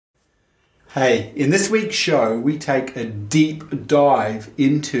Hey, in this week's show, we take a deep dive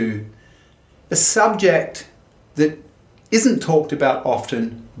into a subject that isn't talked about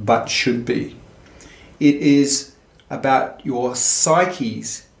often but should be. It is about your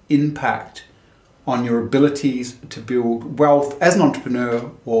psyche's impact on your abilities to build wealth as an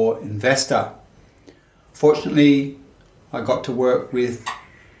entrepreneur or investor. Fortunately, I got to work with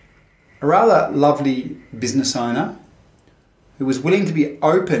a rather lovely business owner who was willing to be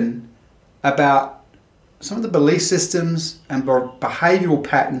open about some of the belief systems and behavioural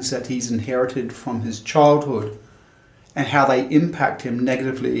patterns that he's inherited from his childhood and how they impact him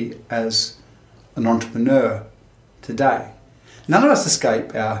negatively as an entrepreneur today. None of us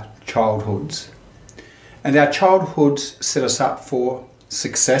escape our childhoods, and our childhoods set us up for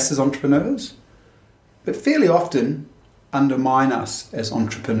success as entrepreneurs, but fairly often undermine us as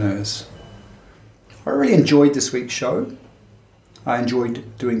entrepreneurs. I really enjoyed this week's show. I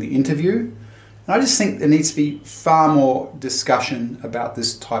enjoyed doing the interview. And I just think there needs to be far more discussion about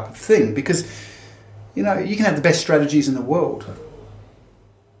this type of thing because, you can have the best strategies in the world.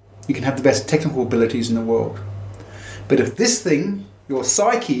 You can have the best technical abilities in the world. But if this thing, your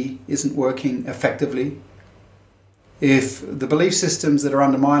psyche, isn't working effectively, if the belief systems that are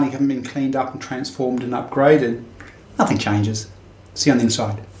undermining haven't been cleaned up and transformed and upgraded, nothing changes. See you on the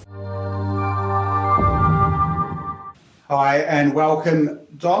inside. Hi and welcome,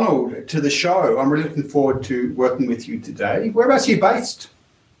 Donald, to the show. I'm really looking forward to working with you today. Whereabouts are you based?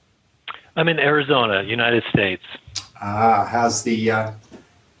 I'm in Arizona, United States. How's the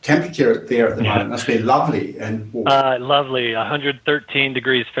temperature there at the moment? It must be lovely. Lovely, 113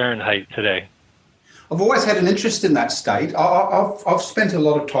 degrees Fahrenheit today. I've always had an interest in that state. I've spent a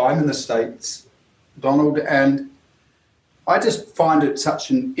lot of time in the States, Donald, and I just find it such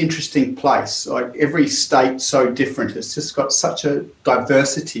an interesting place. Like every state's so different. It's just got such a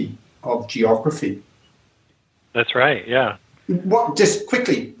diversity of geography. That's right, yeah. Just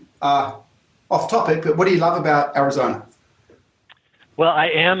quickly, off topic, but what do you love about Arizona? Well, I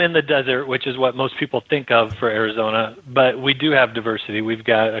am in the desert, which is what most people think of for Arizona, but we do have diversity. We've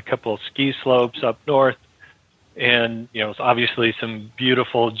got a couple of ski slopes up north and, obviously some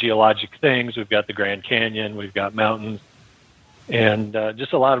beautiful geologic things. We've got the Grand Canyon, we've got mountains, and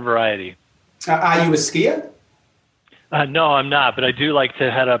just a lot of variety. Are you a skier? No, I'm not, but I do like to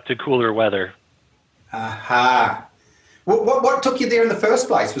head up to cooler weather. Aha. What took you there in the first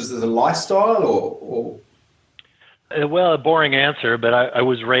place? Was it a lifestyle or? Well, a boring answer, but I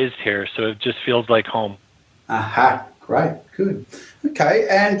was raised here, so it just feels like home. Aha, great, good. Okay,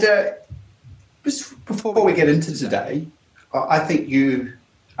 and just before we get into today, I think you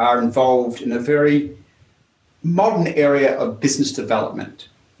are involved in a very modern area of business development.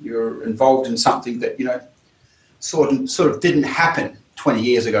 You're involved in something that, sort of didn't happen 20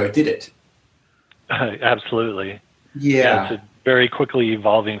 years ago, did it? Absolutely. Yeah. It's a very quickly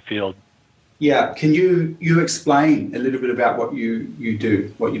evolving field. Yeah. Can you explain a little bit about what you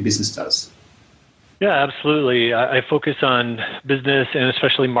do, what your business does? Yeah, absolutely. I focus on business and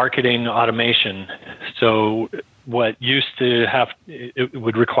especially marketing automation. So what used to it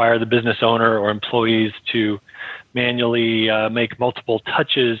would require the business owner or employees to manually make multiple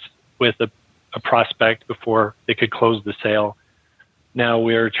touches with a prospect before they could close the sale. Now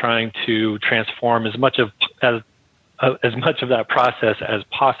we're trying to transform as much of that process as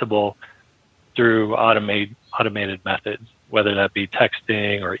possible through automated methods, whether that be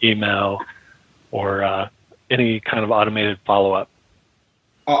texting or email or any kind of automated follow-up.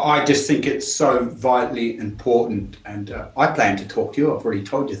 I just think it's so vitally important, and I plan to talk to you. I've already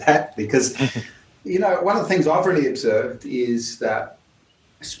told you that because, one of the things I've really observed is that,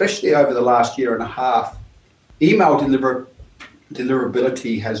 especially over the last year and a half, email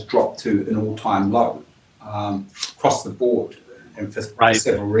deliverability has dropped to an all-time low across the board, and for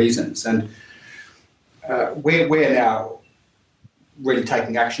several reasons. And we're now really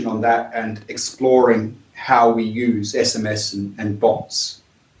taking action on that and exploring how we use SMS and bots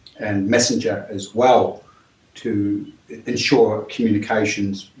and Messenger as well to ensure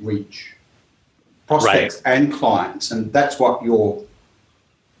communications reach prospects and clients. And that's what you'd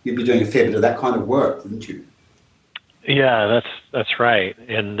be doing a fair bit of that kind of work, wouldn't you? Yeah, that's right.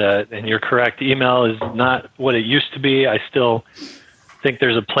 And you're correct. Email is not what it used to be. I still think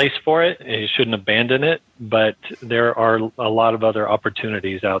there's a place for it, and you shouldn't abandon it, but there are a lot of other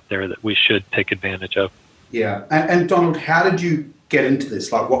opportunities out there that we should take advantage of. Yeah. And Donald, how did you get into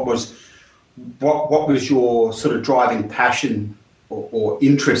this? Like, what was your sort of driving passion or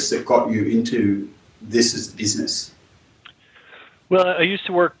interest that got you into this as a business? Well, I used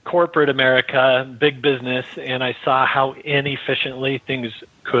to work corporate America, big business, and I saw how inefficiently things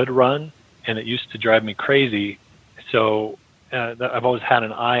could run. and it used to drive me crazy. So I've always had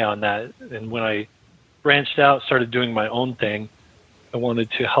an eye on that. And when I branched out, started doing my own thing, I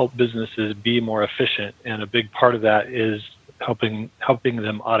wanted to help businesses be more efficient. And a big part of that is helping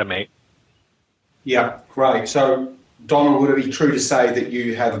them automate. Yeah, great. So, Donald, would it be true to say that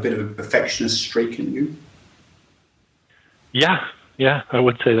you have a bit of a perfectionist streak in you? Yeah, I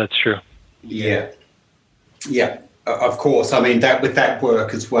would say that's true. Yeah, of course. I mean, that with that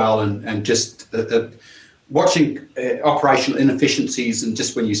work as well, and just watching operational inefficiencies, and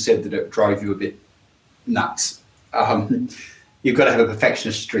just when you said that it drove you a bit nuts, you've got to have a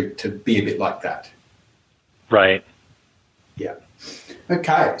perfectionist streak to be a bit like that. Right. Yeah.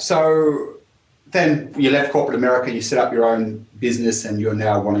 Okay, so then you left corporate America, you set up your own business, and you're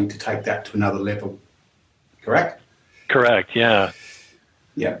now wanting to take that to another level, correct? Correct, yeah.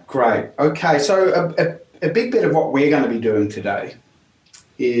 Yeah, great. Okay, so a big bit of what we're going to be doing today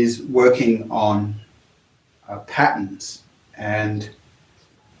is working on patterns. And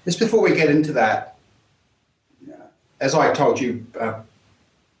just before we get into that, as I told you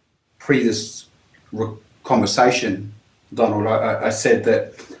pre this conversation, Donald, I said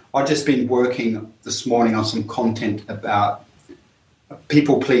that I've just been working this morning on some content about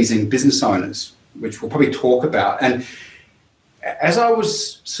people-pleasing business owners, which we'll probably talk about. And as I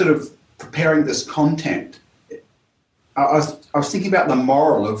was sort of preparing this content, I was thinking about the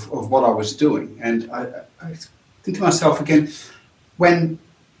moral of what I was doing. And I think to myself again, when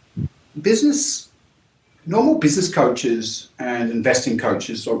normal business coaches and investing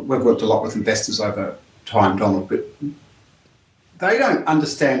coaches, we've worked a lot with investors over time, Donald, but they don't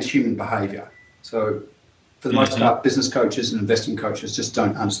understand human behavior. So for the most part, business coaches and investing coaches just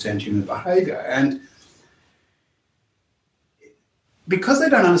don't understand human behavior. And because they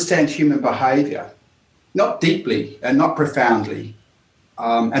don't understand human behavior, not deeply and not profoundly,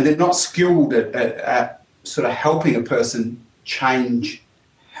 and they're not skilled at sort of helping a person change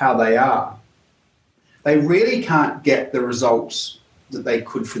how they are, they really can't get the results that they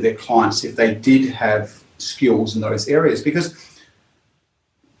could for their clients if they did have skills in those areas. Because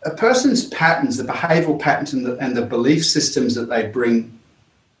a person's patterns, the behavioral patterns and the belief systems that they bring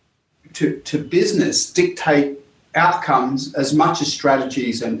to business dictate outcomes as much as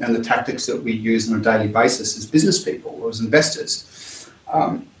strategies and the tactics that we use on a daily basis as business people or as investors.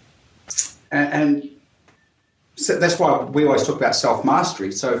 And so that's why we always talk about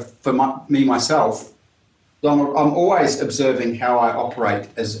self-mastery. So for myself, Donald, I'm always observing how I operate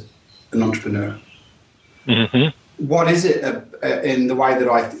as an entrepreneur. Mm-hmm. What is it in the way that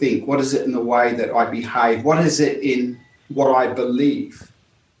I think? What is it in the way that I behave? What is it in what I believe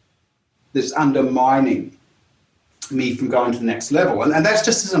that's undermining me from going to the next level? And that's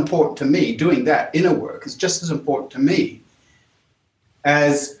just as important to me. Doing that inner work is just as important to me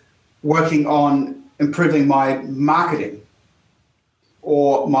as working on improving my marketing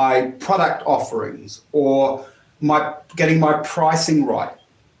or my product offerings or getting my pricing right.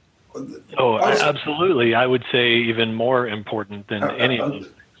 Oh, absolutely. I would say even more important than any of those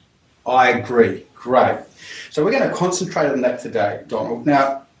things. I agree. Great. So we're going to concentrate on that today, Donald.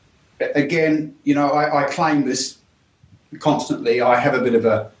 Now, again, I claim this constantly. I have a bit of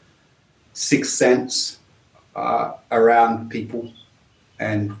a sixth sense around people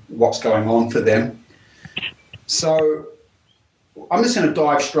and what's going on for them. So I'm just going to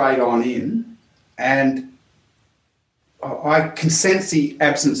dive straight on in, and I can sense the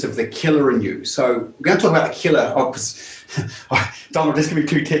absence of the killer in you. So we're going to talk about the killer. Donald, just give me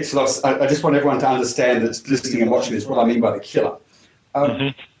two ticks. I just want everyone to understand that's listening and watching this what I mean by the killer.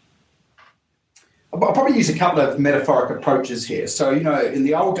 I'll probably use a couple of metaphoric approaches here. So, in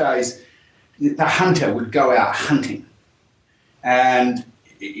the old days, the hunter would go out hunting. And,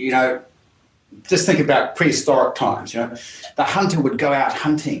 just think about prehistoric times, the hunter would go out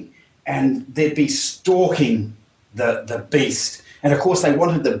hunting and they'd be stalking the beast. And of course they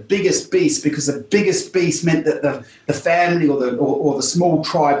wanted the biggest beast because the biggest beast meant that the family or the small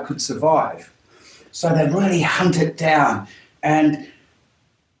tribe could survive. So they'd really hunt it down. And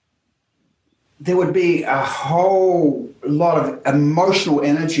there would be a whole lot of emotional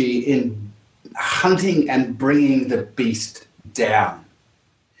energy in hunting and bringing the beast down.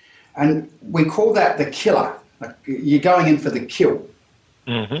 And we call that the killer. Like you're going in for the kill.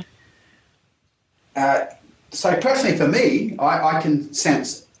 Mm-hmm. So personally for me, I can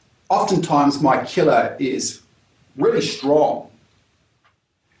sense oftentimes my killer is really strong.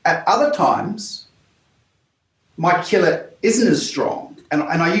 At other times, my killer isn't as strong. And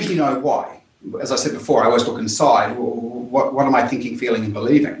I usually know why. As I said before, I always look inside. What am I thinking, feeling, and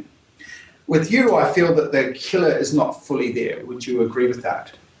believing? With you, I feel that the killer is not fully there. Would you agree with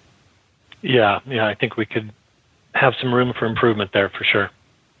that? Yeah, I think we could have some room for improvement there for sure.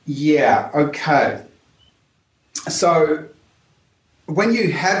 Yeah, okay. So when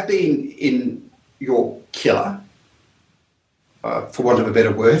you have been in your killer, for want of a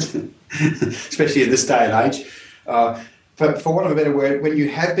better word, especially in this day and age, but for want of a better word, when you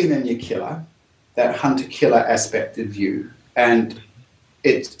have been in your killer, that hunter-killer aspect of you, and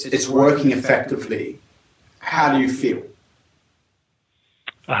it's working effectively, how do you feel?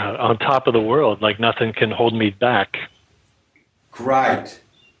 On top of the world, like nothing can hold me back. Great.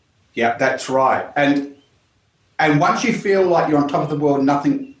 Yeah, that's right. And once you feel like you're on top of the world,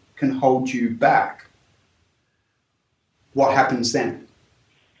 nothing can hold you back, what happens then?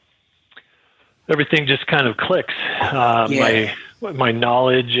 Everything just kind of clicks. My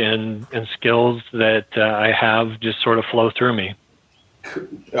knowledge and skills that I have just sort of flow through me.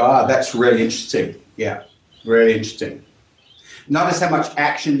 That's really interesting. Yeah, really interesting. Notice how much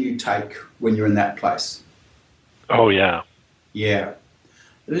action you take when you're in that place. Oh, yeah. Yeah.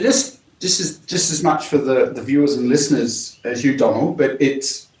 Just as much for the viewers and listeners as you, Donald, but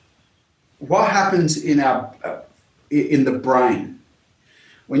it's what happens in the brain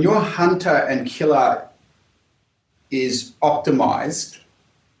when your hunter and killer is optimized.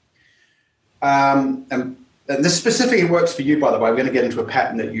 And this specifically works for you, by the way. We're going to get into a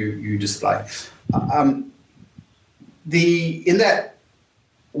pattern that you display. When they're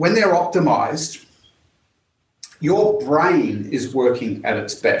optimized, your brain is working at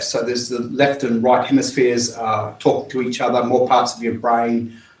its best. So there's the left and right hemispheres talking to each other. More parts of your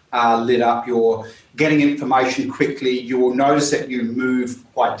brain are lit up. You're getting information quickly. You will notice that you move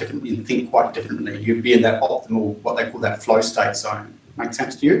quite differently and think quite differently. You'll be in that optimal, what they call that flow state zone. Make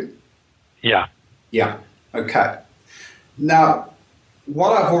sense to you? Yeah. Yeah. Okay. Now,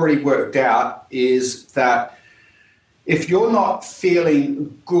 what I've already worked out is that if you're not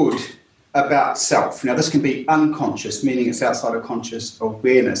feeling good about self, now this can be unconscious, meaning it's outside of conscious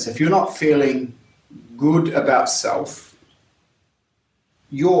awareness. If you're not feeling good about self,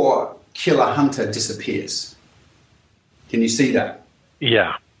 your killer hunter disappears. Can you see that?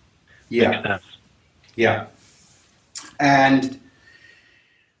 Yeah. Yeah. Makes sense. Yeah. And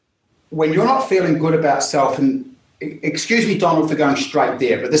when you're not feeling good about self, and excuse me, Donald, for going straight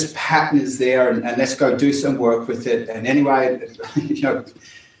there, but this pattern is there, and let's go do some work with it. And anyway, I'm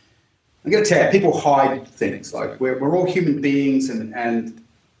going to tell you, people hide things. Like we're all human beings, and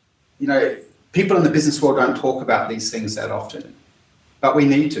people in the business world don't talk about these things that often, but we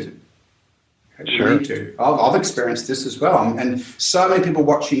need to. Sure. We need to. I've experienced this as well, and so many people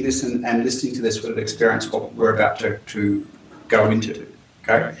watching this and listening to this would have experienced what we're about to go into.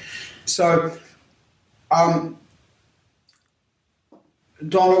 Okay, so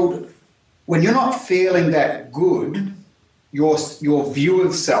Donald, when you're not feeling that good, your view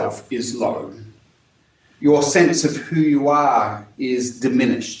of self is low. Your sense of who you are is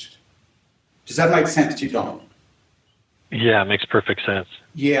diminished. Does that make sense to you, Donald? Yeah, it makes perfect sense.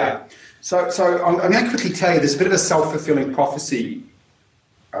 Yeah. So I'm going to quickly tell you there's a bit of a self-fulfilling prophecy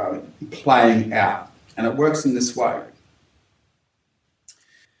playing out, and it works in this way.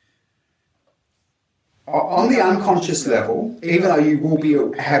 On the unconscious level, even though you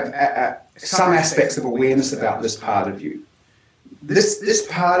will have some aspects of awareness about this part of you, this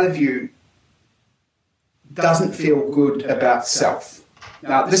part of you doesn't feel good about self.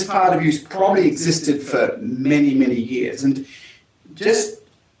 Now, this part of you's probably existed for many, many years, and just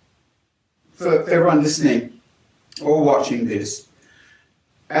for everyone listening or watching this,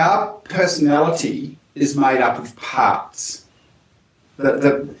 our personality is made up of parts.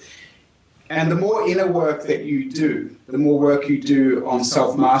 And the more inner work that you do, the more work you do on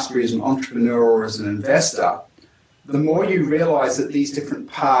self-mastery as an entrepreneur or as an investor, the more you realize that these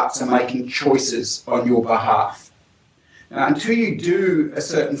different parts are making choices on your behalf. Now, until you do a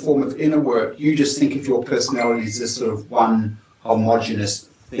certain form of inner work, you just think of your personality as this sort of one homogeneous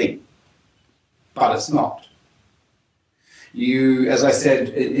thing. But it's not. You, as I said,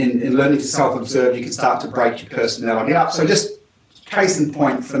 in learning to self-observe, you can start to break your personality up. So just case in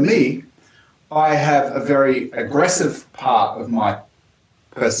point for me, I have a very aggressive part of my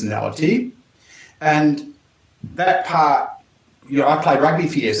personality, and that part, I played rugby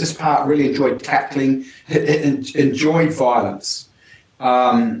for years. This part really enjoyed tackling, it enjoyed violence.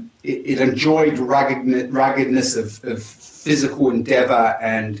 It enjoyed ruggedness of physical endeavour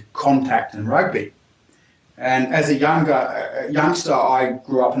and contact in rugby. And as a youngster, I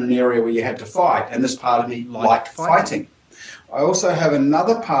grew up in an area where you had to fight, and this part of me liked fighting. I also have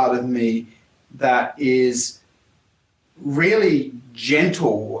another part of me that is really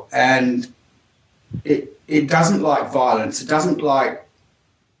gentle, and it doesn't like violence. It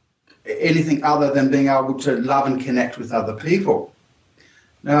anything other than being able to love and connect with other people.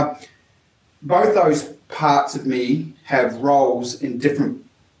 Now, both those parts of me have roles in different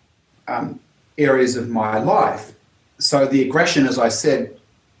areas of my life. So the aggression, as I said,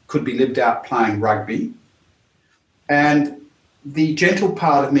 could be lived out playing rugby. And the gentle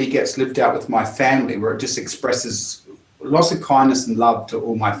part of me gets lived out with my family, where it just expresses lots of kindness and love to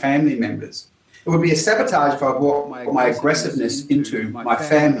all my family members. It would be a sabotage if I brought my aggressiveness into my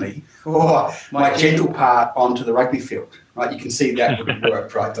family or my gentle part onto the rugby field. Right? You can see that would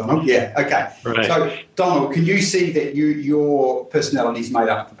work, right, Donald? Yeah, okay. Right. So, Donald, can you see that your personality is made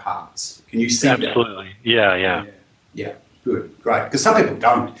up of parts? Can you see that? Absolutely. Yeah. Yeah, good, great. Because some people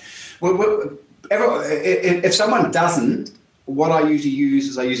don't. If someone doesn't, what I usually use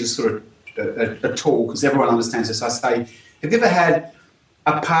is I use a sort of a tool, because everyone understands this. I say, have you ever had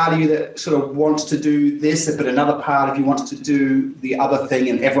a part of you that sort of wants to do this, but another part of you wants to do the other thing,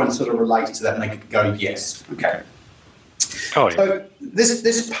 and everyone sort of relates to that and they could go, yes. Okay. Oh, yeah. So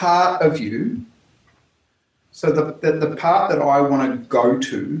this part of you, so the part that I want to go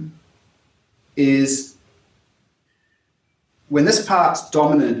to is when this part's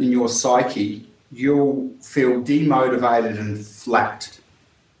dominant in your psyche, you'll feel demotivated and flat.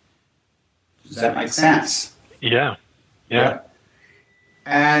 Does that make sense? Yeah.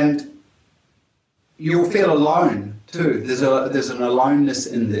 And you'll feel alone too. There's an aloneness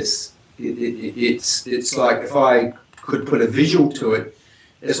in this. It's like, if I could put a visual to it,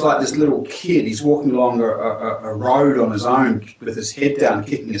 it's like this little kid. He's walking along a road on his own with his head down,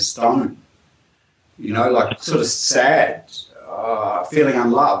 kicking a stone. You know, like sort of sad, feeling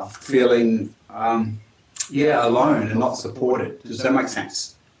unloved, feeling alone and not supported. Does that make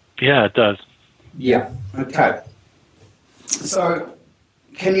sense? Yeah, it does. Yeah. Okay. So,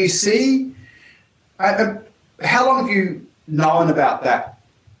 can you see? How long have you known about that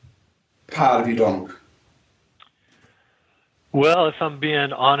part of you, Donald? Well, if I'm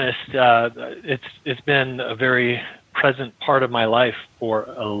being honest, it's been a very present part of my life for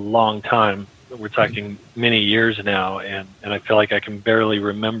a long time. We're talking many years now, and I feel like I can barely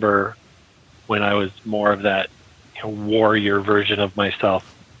remember when I was more of that warrior version of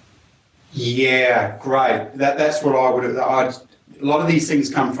myself. Yeah, great. That's what I would have. A lot of these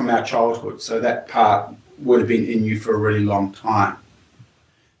things come from our childhood, so that part would have been in you for a really long time.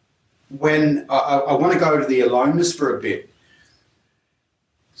 When I want to go to the aloneness for a bit.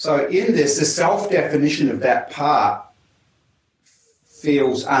 So in this, the self-definition of that part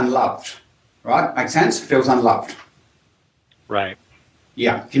feels unloved, right? Makes sense? Feels unloved. Right.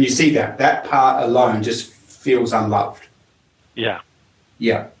 Yeah. Can you see that? That part alone just feels unloved. Yeah.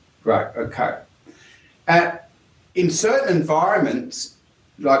 Yeah. Right. Okay. In certain environments,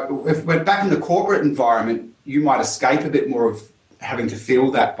 like if we're back in the corporate environment, you might escape a bit more of having to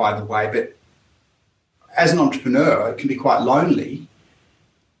feel that, by the way. But as an entrepreneur, it can be quite lonely.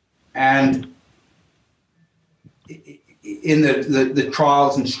 And in the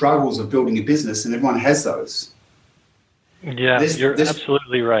trials and struggles of building a business, and everyone has those. Yeah, you're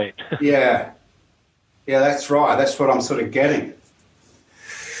absolutely right. Yeah, that's right. That's what I'm sort of getting.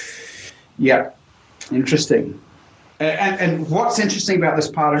 Yeah, interesting. And what's interesting about this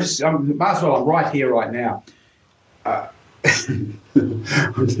part, I might as well, I'm right here, right now. I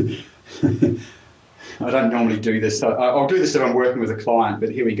don't normally do this. I'll do this if I'm working with a client, but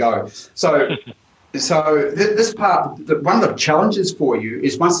here we go. So this part, one of the challenges for you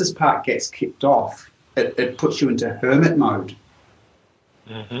is once this part gets kicked off, it puts you into hermit mode.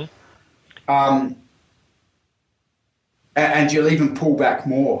 Mm-hmm. And you'll even pull back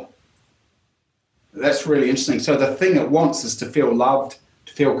more. That's really interesting. So the thing it wants is to feel loved,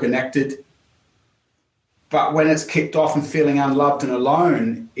 to feel connected. But when it's kicked off and feeling unloved and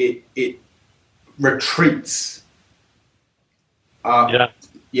alone, it retreats. Yeah,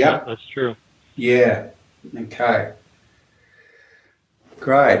 that's true. Yeah. Okay.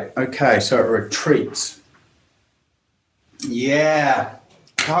 Great. Okay, so it retreats. Yeah,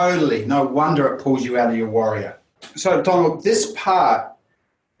 totally. No wonder it pulls you out of your warrior. So, Donald, this part,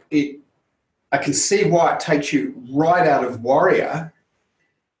 I can see why it takes you right out of warrior,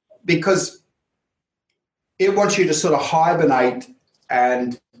 because it wants you to sort of hibernate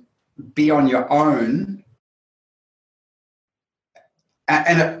and be on your own,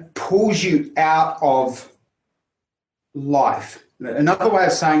 and it pulls you out of life. Another way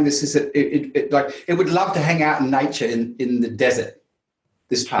of saying this is that it would love to hang out in nature in the desert,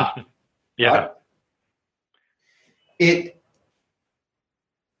 this part. Yeah. Right?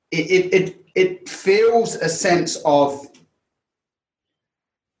 It feels a sense of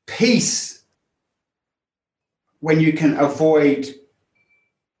peace when you can avoid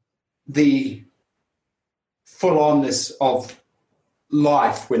the full onness of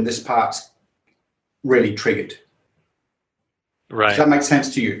life when this part's really triggered. Right. Does that make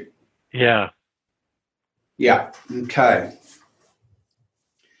sense to you? Yeah. Yeah. Okay.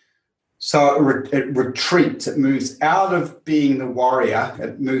 So it retreats. It moves out of being the warrior.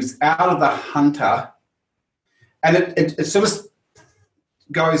 It moves out of the hunter, and it sort of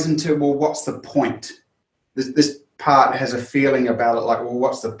goes into, well, what's the point? This part has a feeling about it, like, well,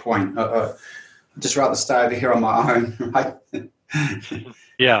 what's the point? I'd just rather stay over here on my own, right?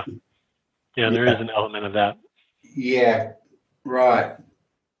 Yeah. Yeah, there is an element of that. Yeah, right.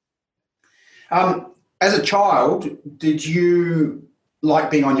 As a child, did you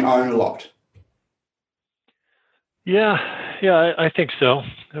like being on your own a lot? Yeah, I think so.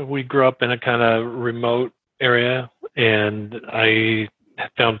 We grew up in a kind of remote area, and I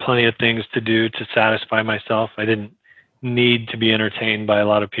found plenty of things to do to satisfy myself. I didn't need to be entertained by a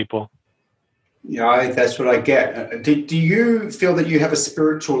lot of people. Yeah, that's what I get. Do you feel that you have a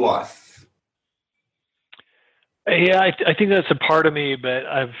spiritual life? Yeah, I think that's a part of me, but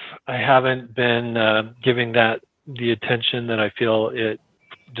I haven't been giving that the attention that I feel it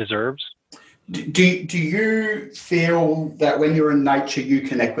deserves. Do you feel that when you're in nature, you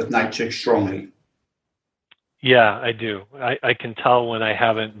connect with nature strongly? Yeah, I do. I can tell when I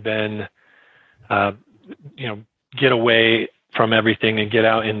haven't been, get away from everything and get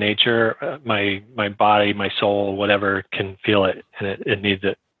out in nature. My body, my soul, whatever, can feel it, and it needs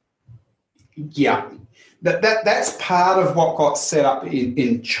it. Yeah, that's part of what got set up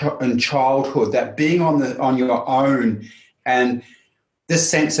in childhood. That being on your own, and this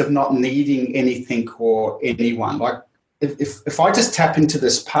sense of not needing anything or anyone. Like if I just tap into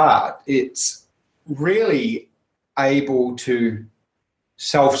this part, it's really able to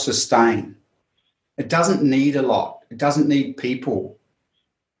self-sustain. It doesn't need a lot. It doesn't need people.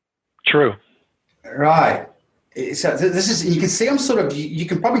 True. Right. So this is, you can see I'm sort of, you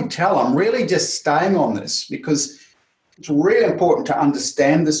can probably tell I'm really just staying on this because it's really important to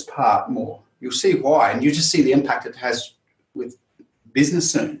understand this part more. You'll see why, and you just see the impact it has with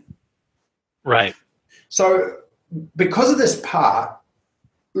business soon. Right. So because of this part,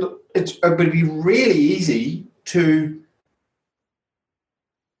 look, it would be really easy to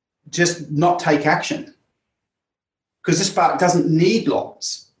just not take action because this part doesn't need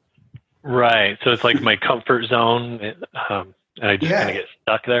lots. Right. So it's like my comfort zone, and I just kind of get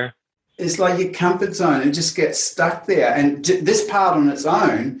stuck there. It's like your comfort zone. It just gets stuck there. And this part on its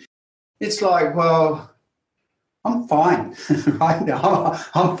own, it's like, well, I'm fine. Right now,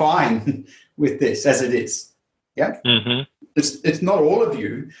 I'm fine with this as it is. Yeah. Mm-hmm. It's not all of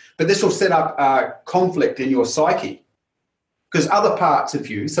you, but this will set up a conflict in your psyche because other parts of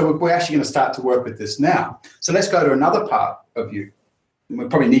you. So we're actually going to start to work with this now. So let's go to another part of you. And we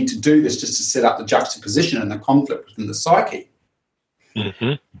probably need to do this just to set up the juxtaposition and the conflict within the psyche.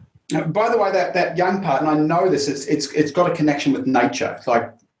 Mm-hmm. By the way, that young part, and I know this, it's got a connection with nature. It's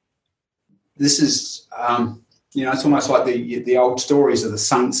like this is, it's almost like the old stories of the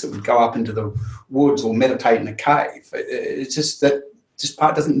saints that would go up into the woods or meditate in a cave. It's just that this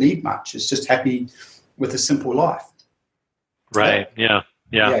part doesn't need much. It's just happy with a simple life. Right. Yeah.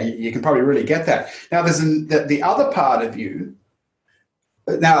 You can probably really get that. Now, there's the other part of you.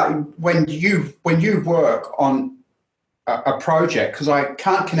 Now, when you work on a project, because I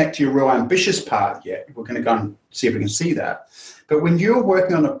can't connect to your real ambitious part yet. We're going to go and see if we can see that. But when you're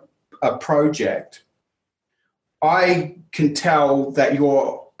working on a project, I can tell that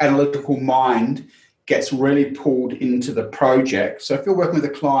your analytical mind gets really pulled into the project. So if you're working with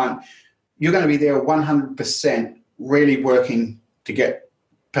a client, you're going to be there 100% really working to get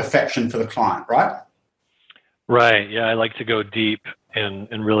perfection for the client, right? Right. Yeah, I like to go deep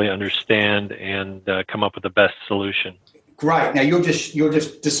and really understand and come up with the best solution. Great. Now you're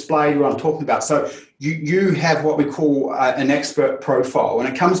just displayed what I'm talking about. So you have what we call an expert profile, and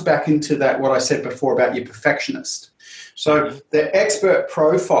it comes back into that what I said before about your perfectionist. So the expert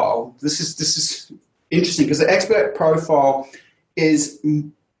profile, this is interesting because the expert profile is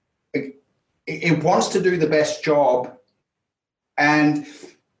it wants to do the best job, and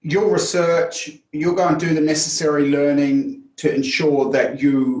you'll research, you'll go and do the necessary learning to ensure that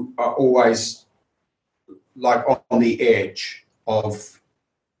you are always like on the edge of,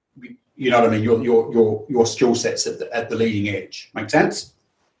 you know what I mean, your skill sets at the leading edge. Make sense?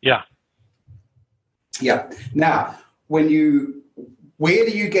 Yeah. Yeah. Now, where do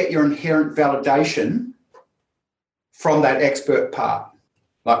you get your inherent validation from that expert part?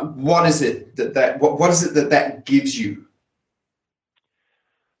 Like, what is it what is it that gives you?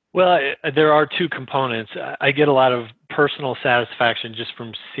 Well, there are two components. I get a lot of personal satisfaction just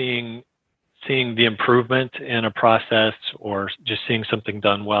from seeing the improvement in a process or just seeing something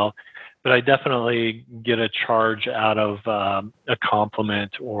done well. But I definitely get a charge out of a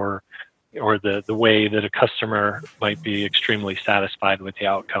compliment or the way that a customer might be extremely satisfied with the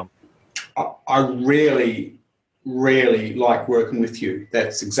outcome. I really, really like working with you.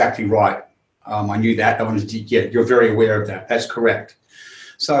 That's exactly right. I knew that. You're very aware of that. That's correct.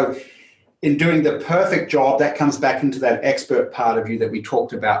 So in doing the perfect job, that comes back into that expert part of you that we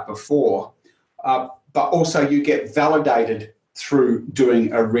talked about before. But also you get validated through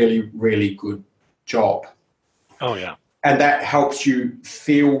doing a really, really good job. Oh, yeah. And that helps you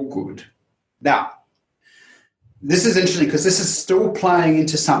feel good. Now, this is interesting because this is still playing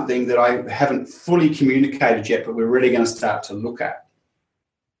into something that I haven't fully communicated yet, but we're really going to start to look at.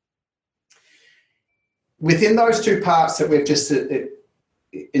 Within those two parts that we've just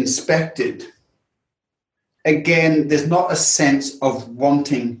inspected, again, there's not a sense of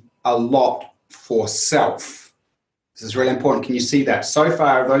wanting a lot for self. This is really important. Can you see that? So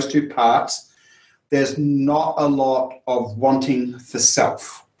far, those two parts, there's not a lot of wanting for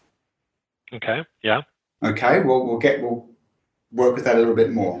self. Okay, yeah. Okay, we'll work with that a little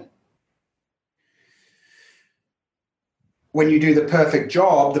bit more. When you do the perfect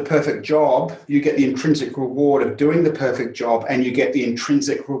job, you get the intrinsic reward of doing the perfect job, and you get the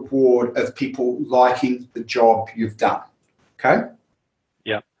intrinsic reward of people liking the job you've done. Okay?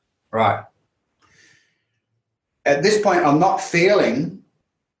 Yeah. Right. At this point, I'm not feeling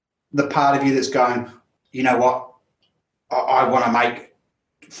the part of you that's going, you know what, I want to make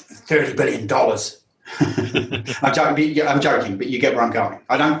 $30 billion. I'm joking, but you get where I'm going.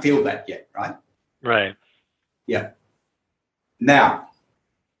 I don't feel that yet, right? Right. Yeah. Now,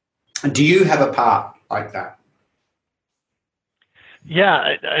 do you have a part like that?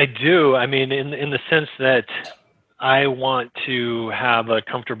 Yeah, I do. I mean, in the sense that I want to have a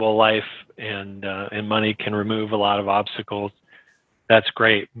comfortable life, and money can remove a lot of obstacles. That's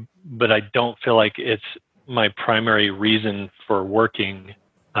great, but I don't feel like it's my primary reason for working.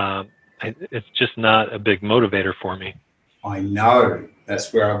 It's just not a big motivator for me. I know.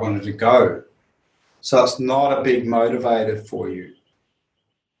 That's where I wanted to go. So it's not a big motivator for you.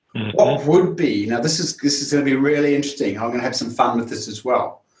 Mm-hmm. What would be? Now, this is going to be really interesting. I'm going to have some fun with this as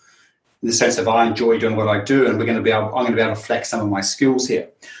well, in the sense of I enjoy doing what I do, and I'm going to be able to flex some of my skills here.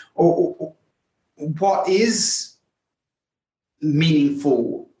 What is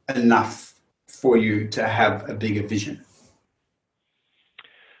meaningful enough for you to have a bigger vision?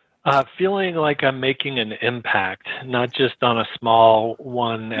 Feeling like I'm making an impact, not just on a small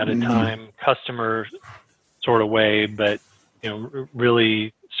one at a time, customer sort of way, but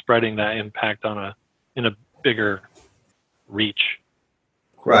really spreading that impact in a bigger reach.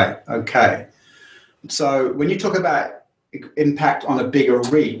 Great. Okay. So when you talk about impact on a bigger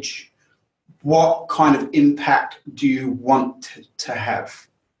reach, what kind of impact do you want to have?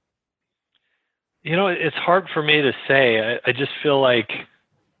 It's hard for me to say. I just feel like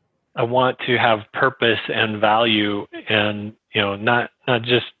I want to have purpose and value, and not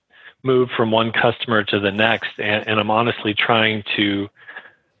just move from one customer to the next. And I'm honestly trying to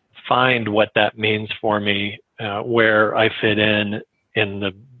find what that means for me, where I fit in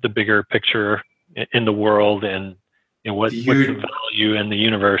the bigger picture in the world, and what's the value in the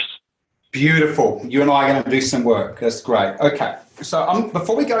universe. Beautiful. You and I are going to do some work. That's great. Okay. So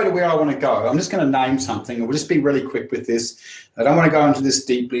before we go to where I want to go, I'm just going to name something. We'll just be really quick with this. I don't want to go into this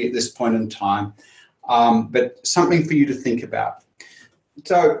deeply at this point in time, but something for you to think about.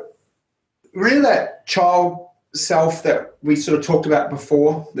 So really that child self that we sort of talked about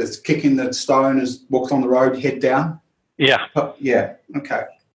before, that's kicking the stone as walks on the road, head down? Yeah. Yeah. Okay.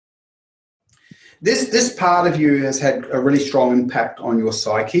 This part of you has had a really strong impact on your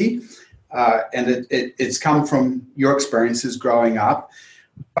psyche. And it's come from your experiences growing up.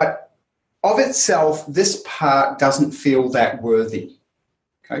 But of itself, this part doesn't feel that worthy.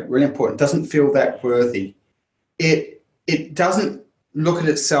 Okay, really important. Doesn't feel that worthy. It doesn't look at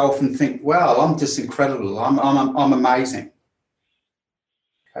itself and think, well, I'm just incredible. I'm amazing.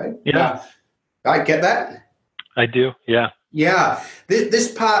 Okay. Yeah. I get that? I do, yeah. Yeah.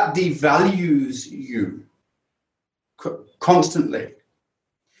 This part devalues you constantly.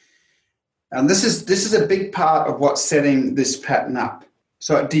 And this is a big part of what's setting this pattern up.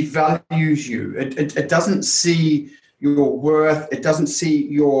 So it devalues you. It doesn't see your worth. It doesn't see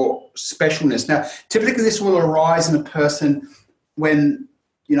your specialness. Now, typically this will arise in a person when,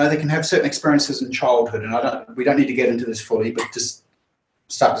 they can have certain experiences in childhood. And we don't need to get into this fully, but just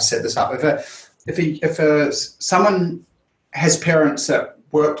start to set this up. If someone has parents that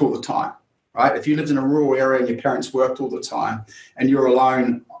worked all the time, right? If you lived in a rural area and your parents worked all the time and you're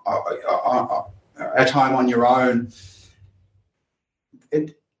alone at home on your own,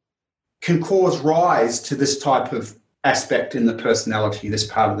 it can cause rise to this type of aspect in the personality, this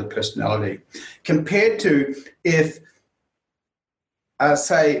part of the personality, compared to if,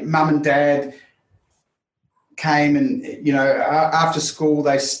 say, mum and dad came and, after school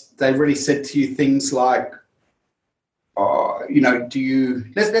they really said to you things like,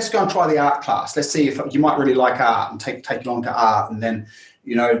 let's go and try the art class. Let's see if you might really like art, and take you along to art. And then,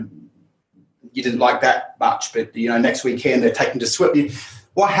 you didn't like that much, but, next weekend they're taking to swim.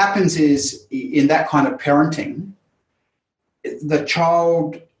 What happens is, in that kind of parenting, the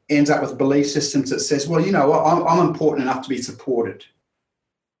child ends up with belief systems that says, well, I'm important enough to be supported.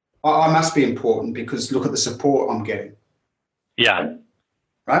 I must be important because look at the support I'm getting. Yeah.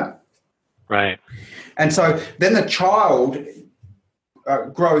 Right? Right. And so then the child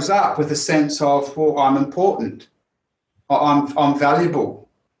grows up with a sense of, well, I'm important. I'm valuable,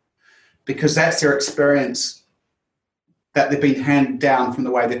 because that's their experience that they've been handed down from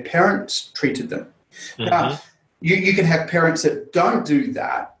the way their parents treated them. Mm-hmm. Now, you can have parents that don't do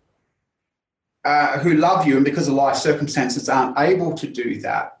that, who love you and because of life circumstances aren't able to do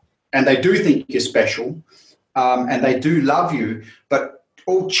that. And they do think you're special, and they do love you, but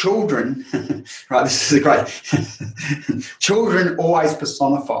all children, right, this is a great, children always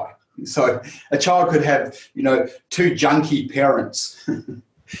personify. So a child could have, two junkie parents,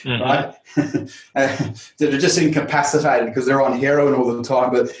 mm-hmm. right, that are just incapacitated because they're on heroin all the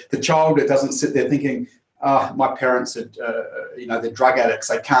time. But the child that doesn't sit there thinking, my parents are, they're drug addicts,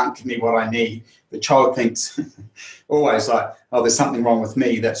 they can't give me what I need. The child thinks always like, there's something wrong with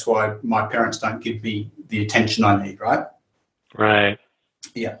me. That's why my parents don't give me the attention I need, right? Right.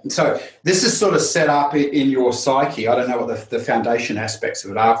 Yeah. So this is sort of set up in your psyche. I don't know what the foundation aspects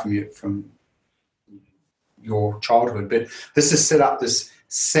of it are from your childhood, but this has set up this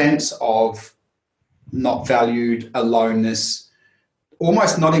sense of not valued, aloneness,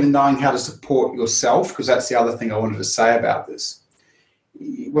 almost not even knowing how to support yourself, because that's the other thing I wanted to say about this.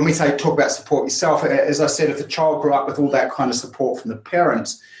 When we talk about support yourself, as I said, if the child grew up with all that kind of support from the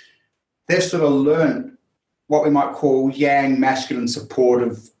parents, they've sort of learned what we might call yang masculine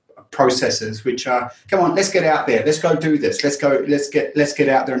supportive processes, which are, come on, let's get out there, let's go do this, let's get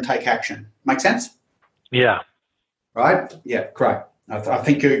out there and take action. Make sense? Yeah. Right? Yeah, great. I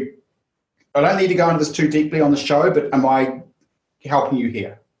think I don't need to go into this too deeply on the show, but am I helping you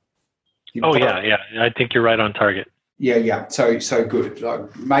here? Yeah. I think you're right on target. Yeah. So good.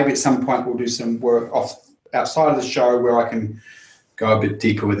 Maybe at some point we'll do some work outside of the show where I can go a bit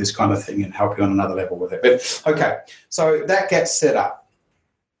deeper with this kind of thing and help you on another level with it. But okay, so that gets set up,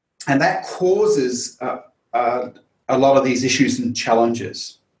 and that causes a lot of these issues and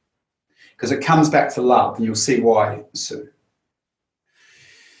challenges, because it comes back to love, and you'll see why soon.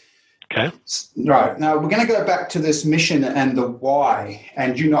 Okay. Right. Now we're going to go back to this mission and the why,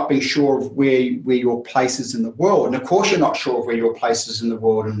 and you not being sure of where your place is in the world. And of course you're not sure of where your place is in the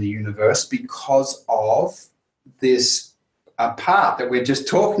world and the universe because of this part that we're just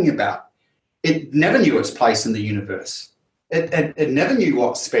talking about. It never knew its place in the universe. It never knew what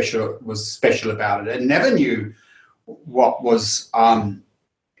was special about it. It never knew what was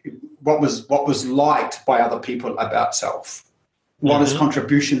liked by other people about self. What his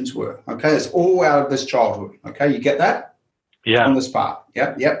contributions were. Okay, it's all out of this childhood. Okay, you get that? Yeah. On this part.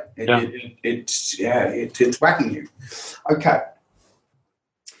 Yep. It's whacking you. Okay.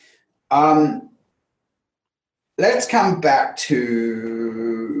 Let's come back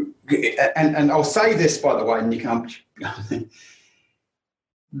to, and I'll say this, by the way, and you can.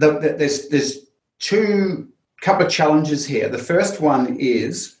 There's couple of challenges here. The first one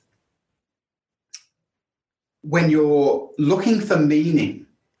is, when you're looking for meaning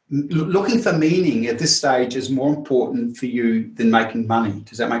at this stage is more important for you than making money.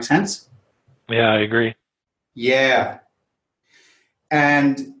 Does that make sense? Yeah, I agree. Yeah.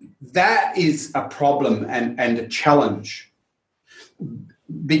 And that is a problem and a challenge,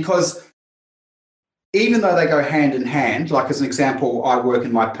 because even though they go hand in hand, like as an example, I work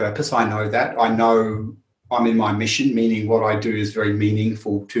in my purpose. I know that. I know I'm in my mission, meaning what I do is very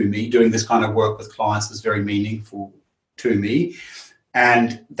meaningful to me. Doing this kind of work with clients is very meaningful to me.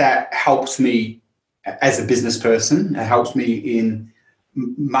 And that helps me as a business person. It helps me in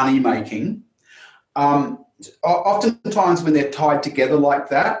money making. Oftentimes when they're tied together like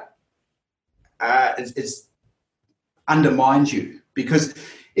that, it undermines you. Because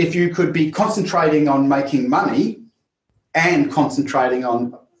if you could be concentrating on making money and concentrating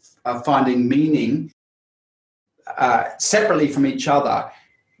on finding meaning, separately from each other,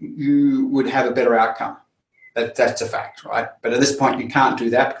 you would have a better outcome. That's a fact, right? But at this point, you can't do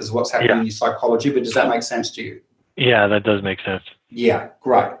that because of what's happening in your psychology. But does that make sense to you? Yeah, that does make sense. Yeah,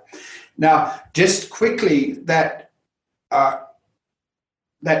 great. Now, just quickly, that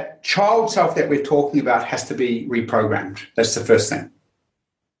child self that we're talking about has to be reprogrammed. That's the first thing.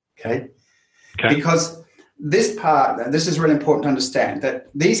 Okay? Because this part, and this is really important to understand, that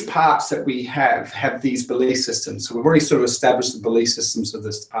these parts that we have these belief systems. So we've already sort of established the belief systems of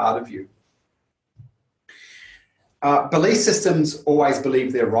this part of you. Belief systems always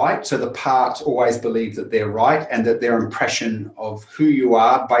believe they're right, so the parts always believe that they're right and that their impression of who you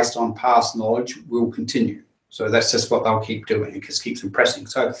are based on past knowledge will continue. So that's just what they'll keep doing. It just keeps impressing.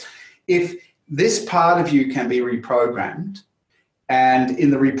 So if this part of you can be reprogrammed and in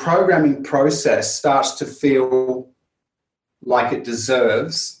the reprogramming process starts to feel like it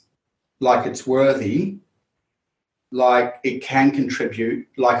deserves, like it's worthy, like it can contribute,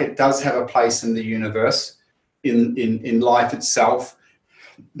 like it does have a place in the universe, in life itself,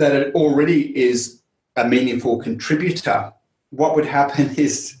 that it already is a meaningful contributor, what would happen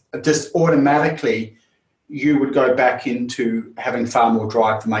is just automatically you would go back into having far more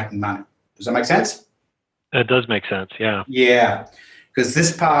drive for making money. Does that make sense? That does make sense, yeah. Yeah, because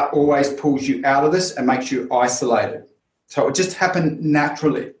this part always pulls you out of this and makes you isolated. So it just happened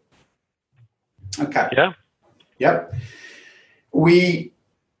naturally. Okay. Yeah. Yep.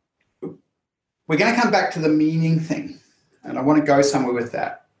 We're going to come back to the meaning thing, and I want to go somewhere with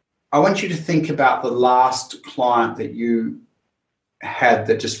that. I want you to think about the last client that you had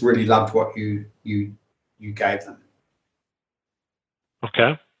that just really loved what you gave them.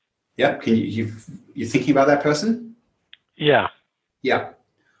 Okay. Yep. Can you thinking about that person? Yeah. Yeah.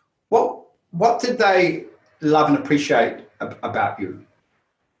 What did they love and appreciate about you?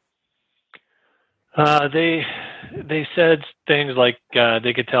 They said things like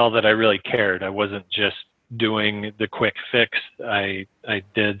they could tell that I really cared. I wasn't just doing the quick fix. I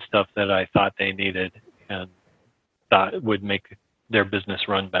did stuff that I thought they needed and thought would make their business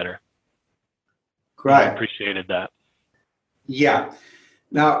run better. Great. I appreciated that. Yeah.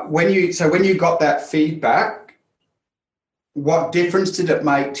 Now, when you got that feedback, what difference did it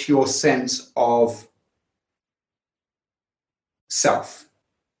make to your sense of self?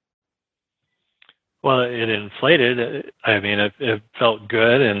 Well, it inflated. I mean, it felt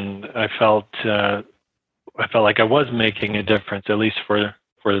good, and I felt like I was making a difference, at least for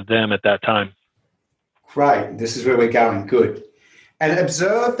them at that time. Great. This is where we're going. Good. And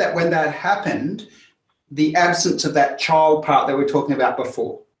observe that when that happened, the absence of that child part that we were talking about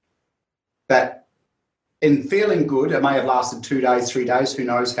before, that in feeling good, it may have lasted 2 days, 3 days, who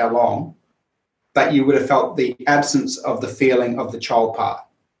knows how long, but you would have felt the absence of the feeling of the child part.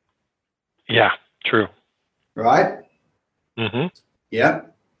 Yeah, true. Right? Mm-hmm. Yeah.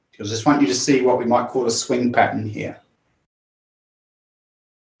 I just want you to see what we might call a swing pattern here.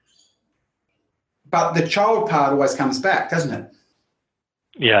 But the child part always comes back, doesn't it?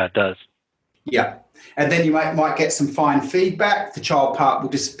 Yeah, it does. Yeah. And then you might get some fine feedback. The child part will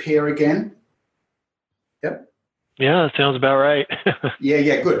disappear again. Yep. Yeah, that sounds about right.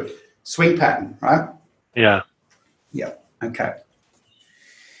 Yeah, good. Swing pattern, right? Yeah. Yeah. Okay.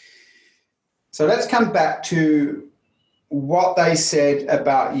 So let's come back to what they said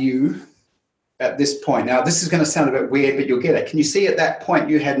about you at this point. Now, this is going to sound a bit weird, but you'll get it. Can you see at that point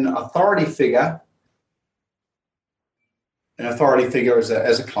you had an authority figure? An authority figure as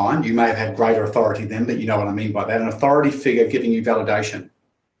a client. You may have had greater authority than, but you know what I mean by that. An authority figure giving you validation.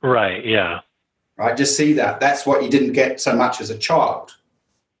 Right, yeah. Right, just see that. That's what you didn't get so much as a child.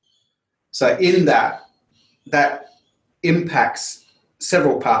 So in that impacts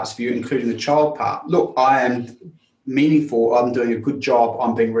several parts of you, including the child part. Look, I am meaningful. I'm doing a good job.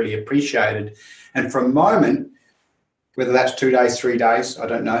 I'm being really appreciated. And for a moment, whether that's 2 days, 3 days, I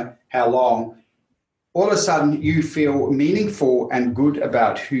don't know how long, all of a sudden you feel meaningful and good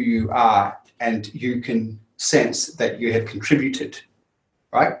about who you are, and you can sense that you have contributed.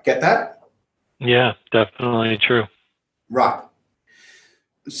 Right? Get that? Yeah, definitely true. Right.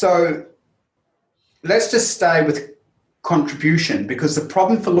 So let's just stay with contribution, because the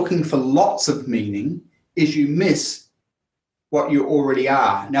problem for looking for lots of meaning is you miss what you already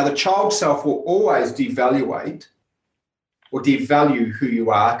are. Now, the child self will always devaluate or devalue who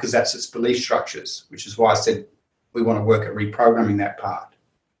you are, because that's its belief structures, which is why I said we want to work at reprogramming that part.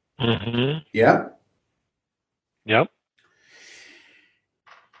 Mm-hmm. Yeah? Yep.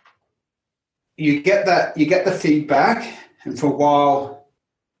 You get the feedback, and for a while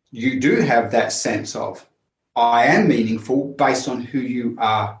you do have that sense of, I am meaningful based on who you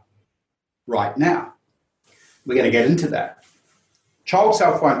are right now. We're going to get into that. Child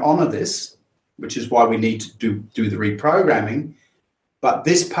self won't honour this, which is why we need to do the reprogramming. But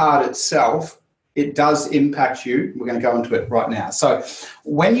this part itself, it does impact you. We're going to go into it right now. So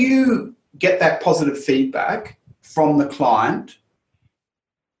when you get that positive feedback from the client,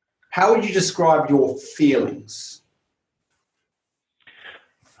 how would you describe your feelings?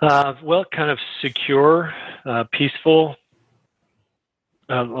 Well, kind of secure, peaceful,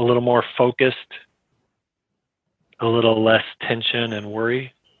 a little more focused, a little less tension and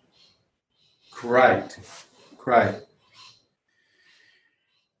worry. Great.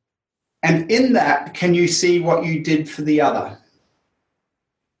 And in that, can you see what you did for the other?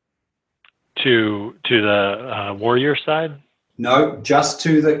 To the warrior side? No, just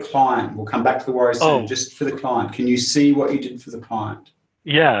to the client. We'll come back to the warrior side. Just for the client. Can you see what you did for the client?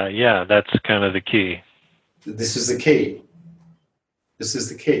 Yeah, that's kind of the key. This is the key.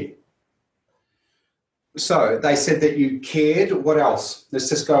 So they said that you cared. What else? Let's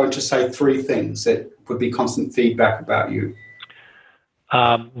just go and just say 3 things that would be constant feedback about you.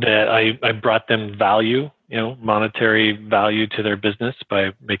 That I brought them value, monetary value to their business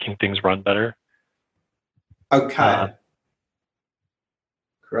by making things run better. Okay.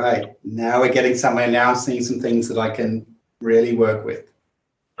 Great. Now we're getting somewhere. Now I'm seeing some things that I can really work with.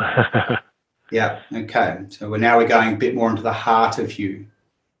 Yeah. Okay. So we're going a bit more into the heart of you.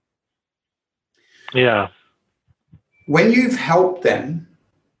 Yeah. When you've helped them,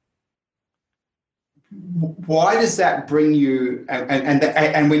 why does that bring you,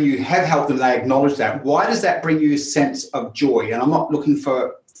 and when you have helped them, they acknowledge that, why does that bring you a sense of joy? And I'm not looking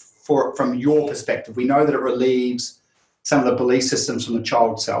for from your perspective. We know that it relieves some of the belief systems from the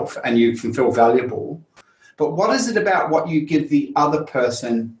child self and you can feel valuable. But what is it about what you give the other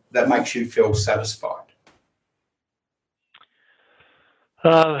person that makes you feel satisfied?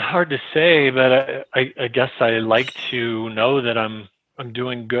 Hard to say, but I guess I like to know that I'm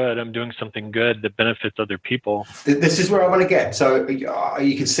doing good. I'm doing something good that benefits other people. This is where I want to get. So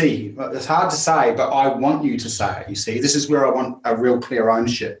you can see, it's hard to say, but I want you to say it. You see, this is where I want a real clear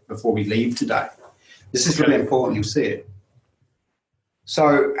ownership before we leave today. This is really important. You'll see it.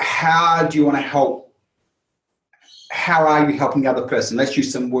 So how do you want to help? How are you helping the other person? Let's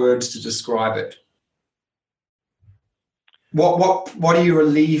use some words to describe it. What are you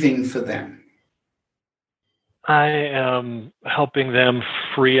relieving for them? I am helping them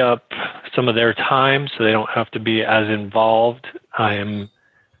free up some of their time so they don't have to be as involved. I am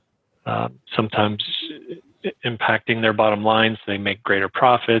sometimes impacting their bottom line so they make greater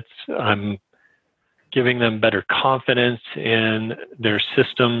profits. I'm giving them better confidence in their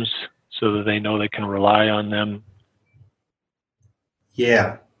systems so that they know they can rely on them.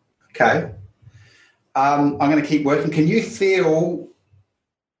 Yeah. Okay. I'm going to keep working. Can you feel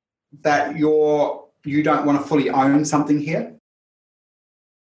that you don't want to fully own something here?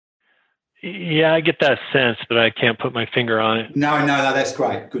 Yeah, I get that sense, but I can't put my finger on it. No, that's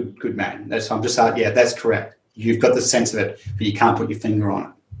great. Good man. I'm just yeah, that's correct. You've got the sense of it, but you can't put your finger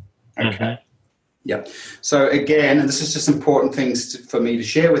on it. Okay. Mm-hmm. Yeah. So again, and this is just important things for me to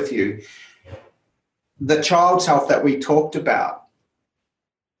share with you. The child self that we talked about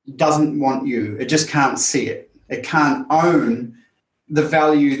doesn't want you. It just can't see it. It can't own the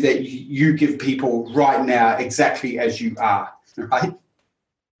value that you give people right now, exactly as you are. Right?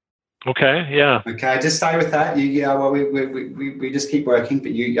 Okay. Yeah. Okay. Just stay with that. Well, we just keep working.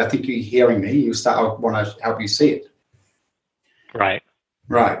 But I think you're hearing me. I want to help you see it. Right.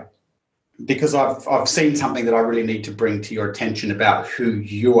 Right. Because I've seen something that I really need to bring to your attention about who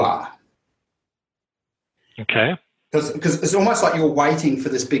you are. Okay. Because it's almost like you're waiting for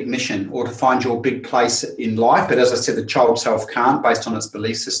this big mission or to find your big place in life. But as I said, the child self can't based on its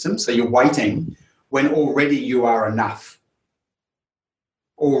belief system. So you're waiting when already you are enough.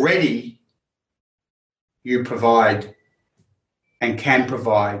 Already you provide and can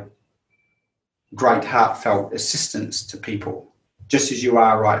provide great heartfelt assistance to people, just as you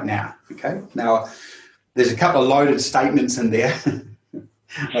are right now. Okay. Now, there's a couple of loaded statements in there.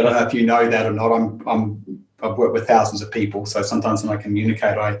 I don't know if you know that or not. I've worked with thousands of people, so sometimes when I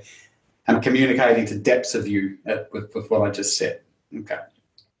communicate, I am communicating to depths of you with what I just said. Okay.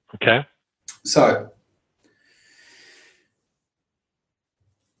 Okay. So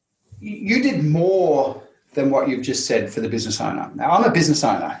you did more than what you've just said for the business owner. Now, I'm a business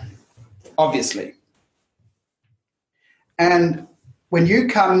owner, obviously. And when you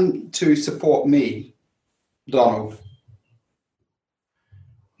come to support me, Donald,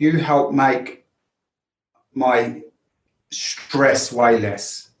 you help make my stress way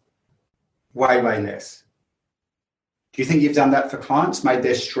less. Way less. Do you think you've done that for clients, made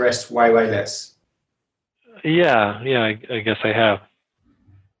their stress way less? Yeah, I guess I have.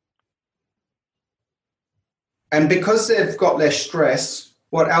 And because they've got less stress,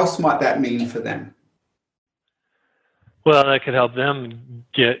 what else might that mean for them? Well, that could help them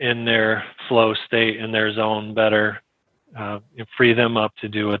get in their flow state, in their zone better, free them up to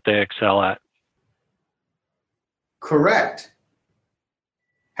do what they excel at. Correct.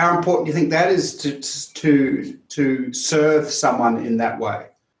 How important do you think that is to serve someone in that way?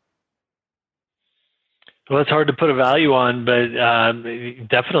 Well, it's hard to put a value on, but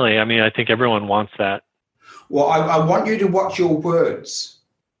definitely. I mean, I think everyone wants that. Well, I want you to watch your words.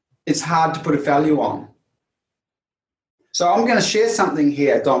 It's hard to put a value on. So I'm going to share something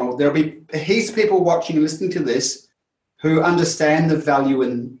here, Donald. There'll be heaps of people watching and listening to this who understand the value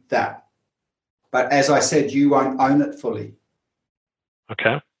in that. But as I said, you won't own it fully.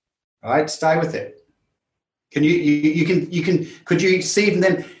 Okay. All right, stay with it. Could you see even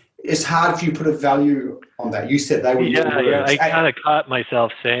then it's hard if you put a value on that. You said they were your words. Yeah, I kind of caught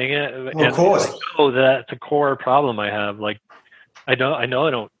myself saying it. Of course. Oh, that's a core problem I have. Like, I know I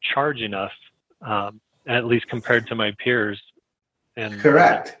don't charge enough, at least compared to my peers. And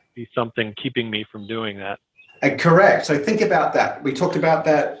correct. Be something keeping me from doing that. Correct. So think about that. We talked about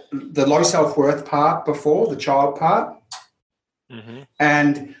that, the low self-worth part before, the child part. Mm-hmm.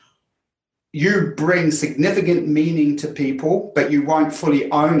 And you bring significant meaning to people, but you won't fully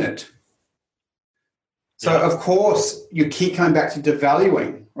own it. So, of course, you keep coming back to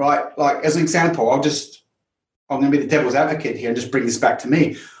devaluing, right? Like, as an example, I'm going to be the devil's advocate here and just bring this back to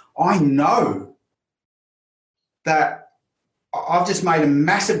me. I know that I've just made a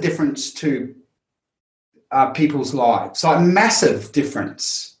massive difference to people's lives, like massive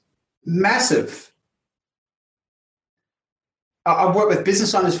difference, massive. I've worked with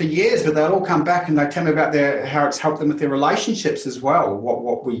business owners for years, but they'll all come back and they tell me about how it's helped them with their relationships as well,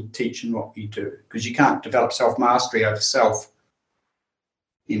 what we teach and what we do. Because you can't develop self-mastery over self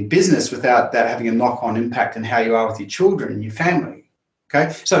in business without that having a knock-on impact on how you are with your children and your family.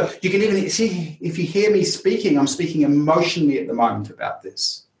 Okay? So you can even see, if you hear me speaking, I'm speaking emotionally at the moment about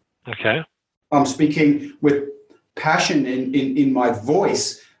this. Okay. I'm speaking with passion in my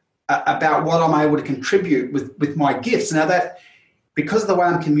voice about what I'm able to contribute with my gifts. Now that, because of the way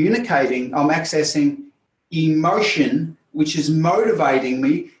I'm communicating, I'm accessing emotion, which is motivating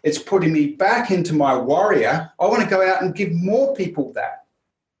me. It's putting me back into my warrior. I want to go out and give more people that.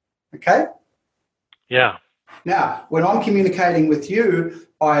 Okay? Yeah. Now, when I'm communicating with you,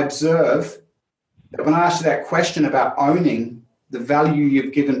 I observe that when I ask you that question about owning the value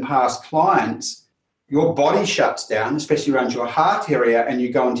you've given past clients, your body shuts down, especially around your heart area, and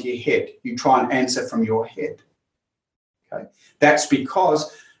you go into your head. You try and answer from your head. Okay, that's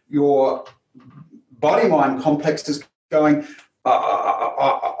because your body-mind complex is going,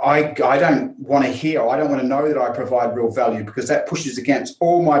 I don't want to hear, I don't want to know that I provide real value, because that pushes against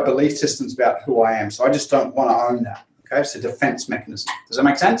all my belief systems about who I am. So I just don't want to own that. Okay, it's a defense mechanism. Does that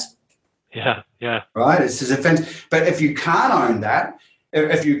make sense? Yeah. Right, it's a defense. But if you can't own that,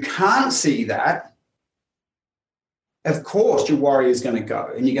 if you can't see that, of course your warrior is going to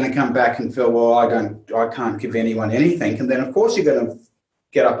go, and you're going to come back and feel, well, I can't give anyone anything. And then of course you're going to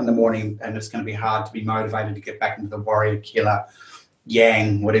get up in the morning and it's going to be hard to be motivated to get back into the warrior, killer,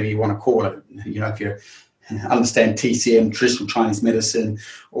 yang, whatever you want to call it. You know, if you understand TCM, traditional Chinese medicine,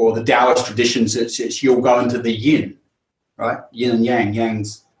 or the Taoist traditions, it's you'll go into the yin, right? Yin and yang.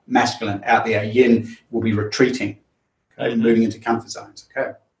 Yang's masculine out there. Yin will be retreating, okay? Moving into comfort zones.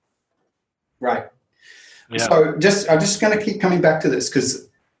 Okay, right. Yeah. So I'm just going to keep coming back to this because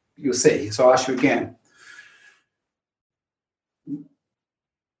you'll see. So I'll ask you again.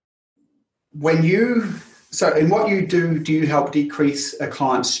 In what you do you help decrease a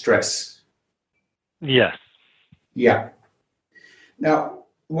client's stress? Yes. Yeah. Now,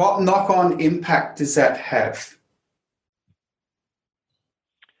 what knock-on impact does that have?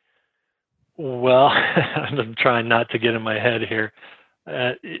 Well, I'm trying not to get in my head here.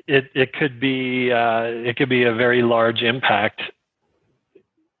 It could be a very large impact.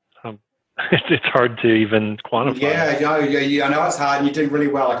 It's hard to even quantify. Yeah, I know it's hard, and you're doing really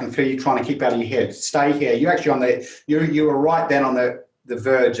well. I can feel you trying to keep out of your head. Stay here. You're actually you were right then on the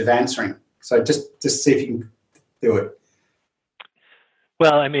verge of answering. So just see if you can do it.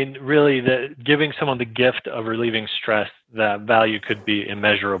 Well, I mean, really, giving someone the gift of relieving stress, that value could be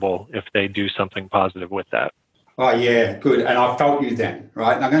immeasurable if they do something positive with that. Oh, yeah, good. And I felt you then,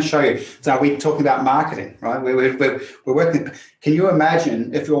 right? And I'm going to show you. So we're talking about marketing, right? We're working. Can you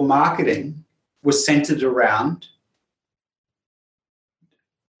imagine if your marketing was centered around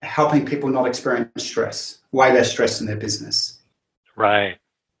helping people not experience stress, way less stress in their business? Right.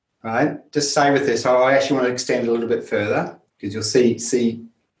 Right? Just stay with this. I actually want to extend a little bit further because you'll see.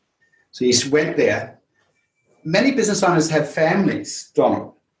 So you went there. many business owners have families,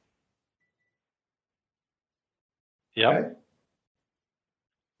 Donald. Yep. Okay?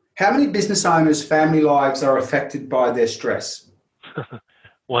 How many business owners' family lives are affected by their stress?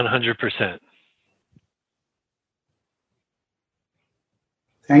 100%.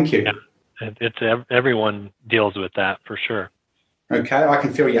 Thank you. Yeah. It's everyone deals with that for sure. Okay, I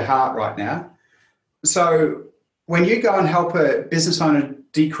can feel your heart right now. So when you go and help a business owner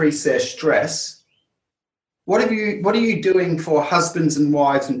decrease their stress, what are you doing for husbands and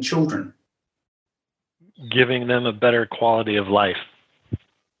wives and children? Giving them a better quality of life.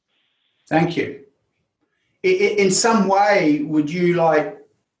 Thank you. In some way, would you like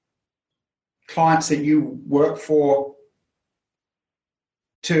clients that you work for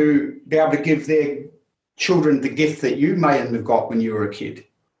to be able to give their children the gift that you may have got when you were a kid?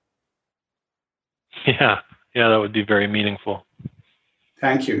 Yeah, that would be very meaningful.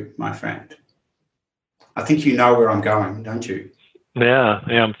 Thank you, my friend. I think you know where I'm going, don't you? Yeah,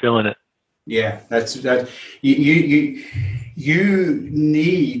 I'm feeling it. Yeah, that's that. You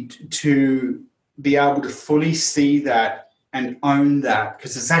need to be able to fully see that and own that,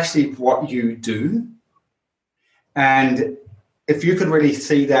 because it's actually what you do. And if you could really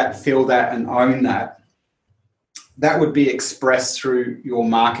see that, feel that, and own that, that would be expressed through your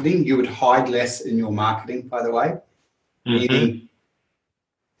marketing. You would hide less in your marketing, by the way, meaning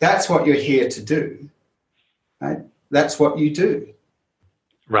that's what you're here to do, right? That's what you do.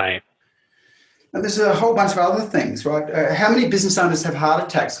 Right. And there's a whole bunch of other things, right? How many business owners have heart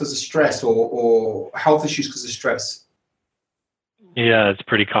attacks because of stress or health issues because of stress? Yeah, it's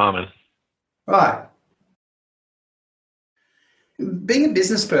pretty common. Right. Being a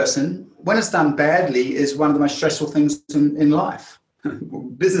business person, when it's done badly, is one of the most stressful things in life.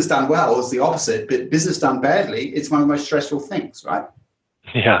 Business done well is the opposite, but business done badly, it's one of the most stressful things, right?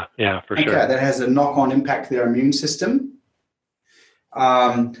 Yeah, for sure. Okay, that has a knock-on impact to their immune system.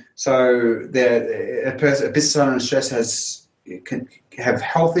 So a business owner in stress can have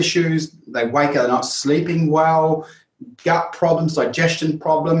health issues. They wake up, they're not sleeping well, gut problems, digestion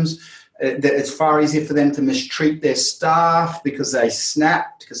problems. It's far easier for them to mistreat their staff because they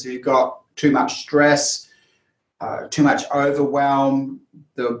snap, because you've got too much stress, too much overwhelm.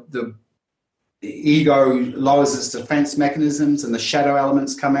 The ego lowers its defense mechanisms and the shadow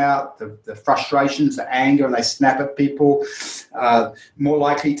elements come out, the frustrations, the anger, and they snap at people. More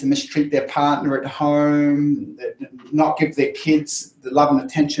likely to mistreat their partner at home, not give their kids the love and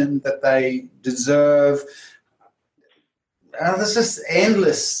attention that they deserve. There's just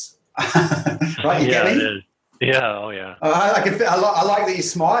endless, right? You get me? It is. Yeah, oh yeah. I like that you're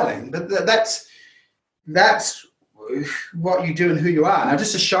smiling, but that's what you do and who you are. Now,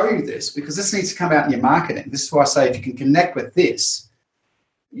 just to show you this, because this needs to come out in your marketing. This is why I say if you can connect with this,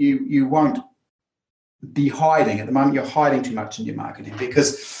 you won't be hiding. At the moment, you're hiding too much in your marketing,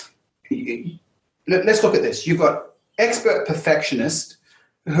 because let's look at this. You've got expert perfectionists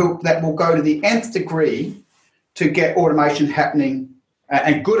that will go to the nth degree to get automation happening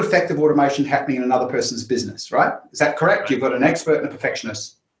and good, effective automation happening in another person's business, right? Is that correct? You've got an expert and a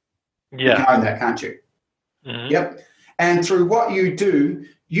perfectionist. Yeah. You can own that, can't you? Mm-hmm. Yep. And through what you do,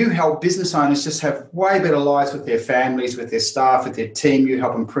 you help business owners just have way better lives with their families, with their staff, with their team. You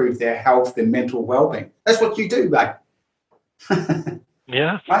help improve their health, their mental well-being. That's what you do, mate.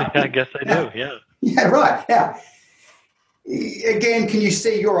 Yeah, right? I guess I do, yeah. Yeah, right, yeah. Again, can you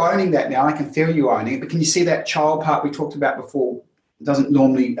see you're owning that now? I can feel you owning it, but can you see that child part we talked about before doesn't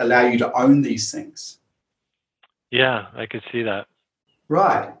normally allow you to own these things? Yeah, I could see that.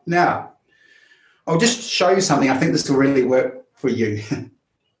 Right. Now, I'll just show you something. I think this will really work for you.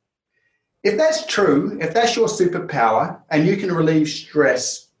 If that's true, if that's your superpower and you can relieve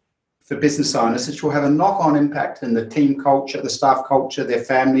stress for business owners, it will have a knock-on impact in the team culture, the staff culture, their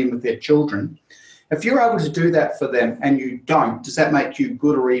family, and with their children. If you're able to do that for them and you don't, does that make you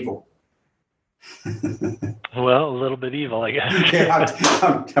good or evil? Well, a little bit evil, I guess. Yeah,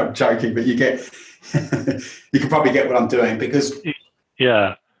 I'm joking, but you can probably get what I'm doing, because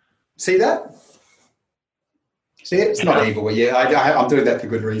yeah. See that? See, it's not evil. Yeah, I'm doing that for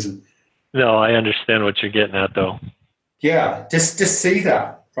good reason. No, I understand what you're getting at, though. Yeah, just see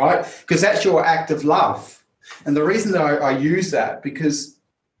that, right? Because that's your act of love. And the reason that I use that, because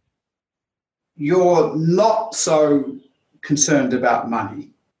you're not so concerned about money.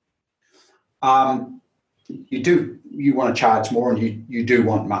 You want to charge more, and you do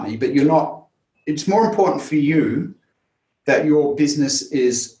want money, but you're not. It's more important for you that your business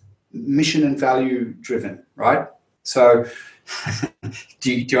is mission and value driven, right? So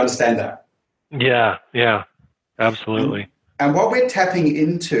do you understand that? Yeah, absolutely. And what we're tapping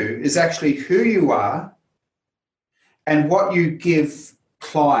into is actually who you are and what you give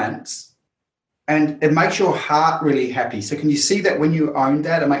clients, and it makes your heart really happy. So can you see that when you own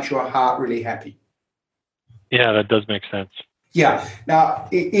that, it makes your heart really happy? Yeah, that does make sense. Yeah. Now,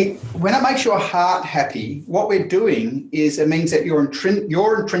 when it makes your heart happy, what we're doing is it means that your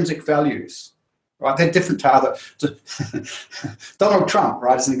intrinsic values, right? They're different to other. Donald Trump,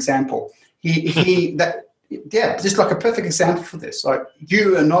 right, as an example. Just like a perfect example for this. Like,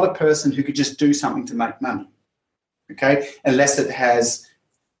 you are not a person who could just do something to make money, okay? Unless it has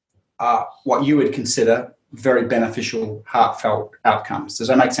what you would consider very beneficial, heartfelt outcomes. Does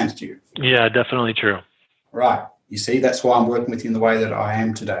that make sense to you? Yeah, definitely true. Right. You see, that's why I'm working with you in the way that I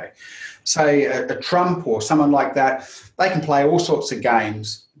am today. Say a Trump or someone like that, they can play all sorts of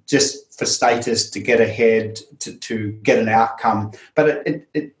games just for status, to get ahead, to get an outcome. But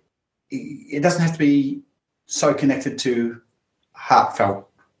it doesn't have to be so connected to heartfelt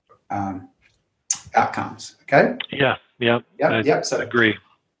outcomes. Okay? Yeah. Yep. So agree.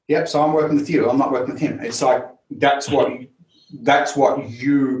 Yep. So I'm working with you. I'm not working with him. It's like that's what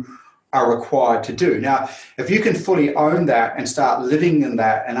you are required to do. Now, if you can fully own that and start living in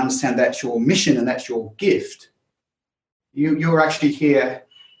that and understand that's your mission and that's your gift, you're actually here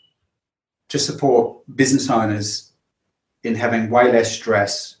to support business owners in having way less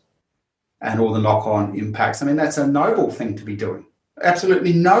stress and all the knock-on impacts. I mean, that's a noble thing to be doing.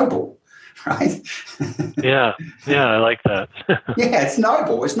 Absolutely noble, right? Yeah, I like that. Yeah, it's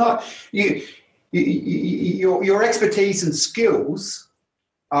noble. It's not your expertise and skills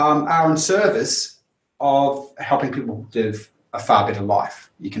are in service of helping people live a far better life.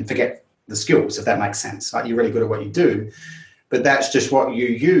 You can forget the skills, if that makes sense. Like, you're really good at what you do, but that's just what you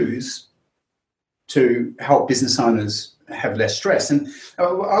use to help business owners have less stress. And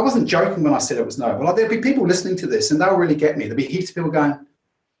I wasn't joking when I said it was noble. Like, there'll be people listening to this and they'll really get me. There'll be heaps of people going,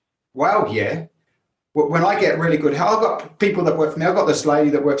 wow, yeah. When I get really good help, I've got people that work for me. I've got this lady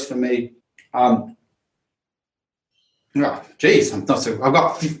that works for me. I've got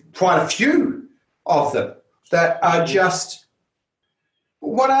quite a few of them that are just,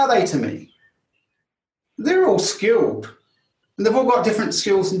 what are they to me? They're all skilled. And they've all got different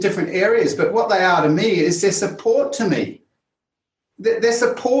skills in different areas, but what they are to me is their support to me. Their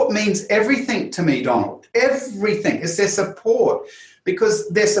support means everything to me, Donald. Everything is their support, because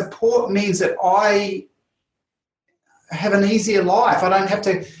their support means that I have an easier life. I don't have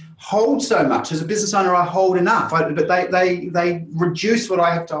to hold so much. As a business owner, I hold enough, but they reduce what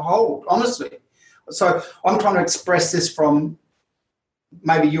I have to hold, honestly. So I'm trying to express this from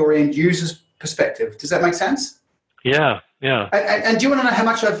maybe your end user's perspective. Does that make sense? Yeah. And do you want to know how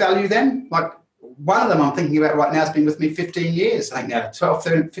much I value them? Like, one of them I'm thinking about right now has been with me 15 years, I think now, 12,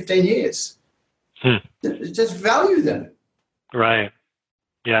 13, 15 years. Just value them. Right.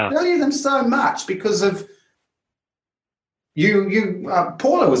 Yeah. Value them so much because of you.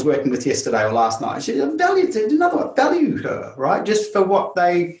 Paula was working with yesterday or last night. She value her, right? Just for what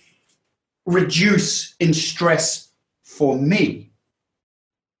they reduce in stress for me.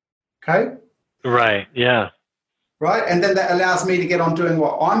 Okay? Right. Yeah. Right, and then that allows me to get on doing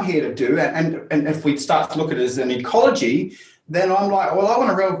what I'm here to do. And if we start to look at it as an ecology, then I'm like, well, I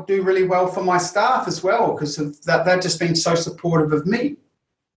want to do really well for my staff as well, because of that. They've just been so supportive of me.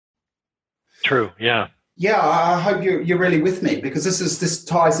 True. Yeah. Yeah, I hope you're really with me, because this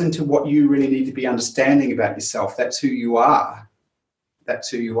ties into what you really need to be understanding about yourself. That's who you are. That's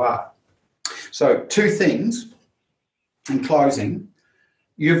who you are. So, two things in closing.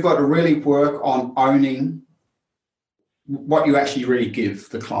 You've got to really work on owning what you actually really give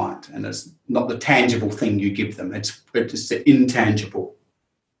the client, and it's not the tangible thing you give them. It's the intangible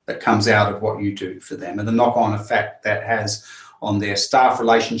that comes out of what you do for them, and the knock-on effect that has on their staff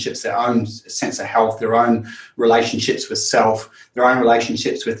relationships, their own sense of health, their own relationships with self, their own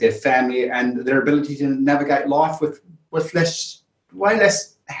relationships with their family, and their ability to navigate life with way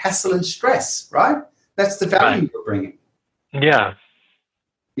less hassle and stress. Right? That's the value you're bringing. Yeah.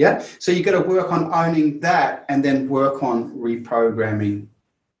 Yeah. So you got to work on owning that, and then work on reprogramming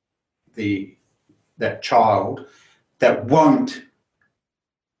that child that won't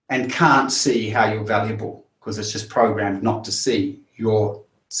and can't see how you're valuable, because it's just programmed not to see your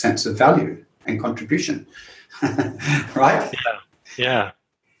sense of value and contribution. Right? Yeah.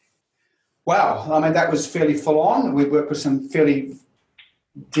 Wow. I mean, that was fairly full on. We worked with some fairly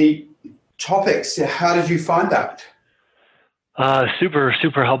deep topics. How did you find that? Super,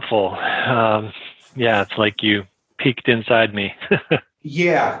 super helpful. Yeah, it's like you peeked inside me.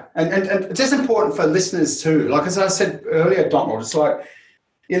 Yeah. And it's just important for listeners too. Like, as I said earlier, Donald, it's like,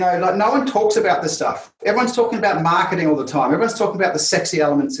 like, no one talks about this stuff. Everyone's talking about marketing all the time. Everyone's talking about the sexy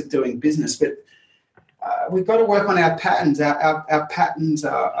elements of doing business. But we've got to work on our patterns. Our patterns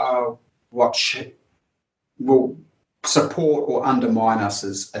are what will support or undermine us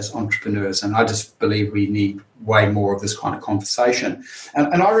as entrepreneurs. And I just believe we need way more of this kind of conversation.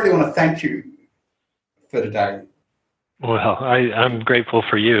 And I really want to thank you for today. Well, I'm grateful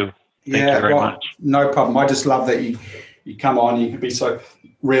for you. Thank you very much. No problem. I just love that you come on, you can be so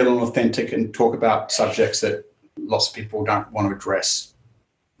real and authentic and talk about subjects that lots of people don't want to address.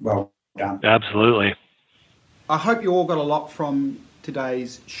 Well done. Absolutely. I hope you all got a lot from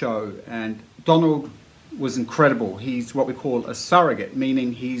today's show. And Donald was incredible. He's what we call a surrogate,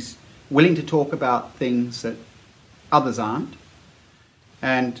 meaning he's willing to talk about things that others aren't.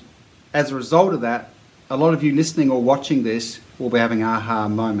 And as a result of that, a lot of you listening or watching this will be having aha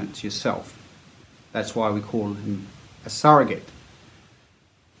moments yourself. That's why we call him a surrogate.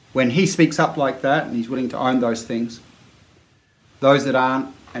 When he speaks up like that and he's willing to own those things, those that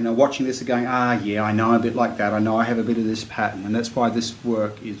aren't and are watching this are going, yeah, I know a bit like that. I know I have a bit of this pattern. And that's why this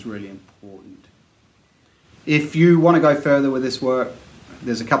work is really important. If you want to go further with this work,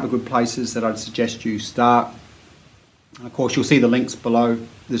 there's a couple of good places that I'd suggest you start. And of course, you'll see the links below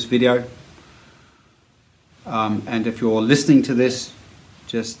this video. And if you're listening to this,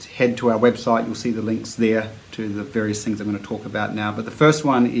 just head to our website. You'll see the links there to the various things I'm going to talk about now. But the first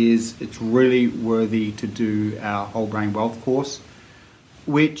one is it's really worthy to do our Whole Brain Wealth course,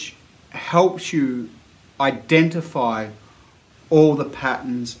 which helps you identify all the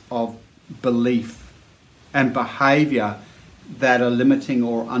patterns of belief and behavior that are limiting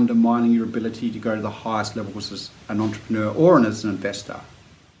or undermining your ability to go to the highest levels as an entrepreneur or as an investor.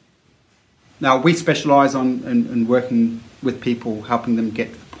 Now, we specialise in working with people, helping them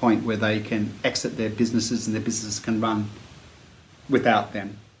get to the point where they can exit their businesses and their business can run without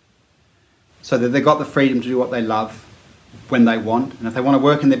them. So that they've got the freedom to do what they love when they want. And if they want to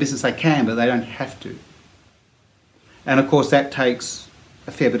work in their business, they can, but they don't have to. And of course, that takes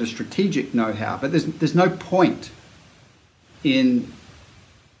a fair bit of strategic know-how. But there's no point in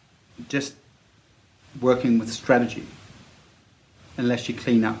just working with strategy unless you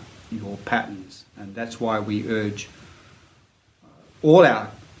clean up your patterns. And that's why we urge all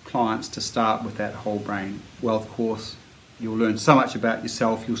our clients to start with that Whole Brain Wealth course. You'll learn so much about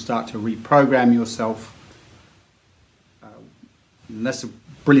yourself. You'll start to reprogram yourself. And that's a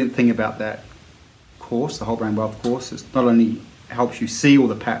brilliant thing about that course, the Whole Brain Wealth course. It not only helps you see all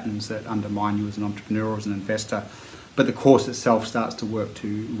the patterns that undermine you as an entrepreneur or as an investor, but the course itself starts to work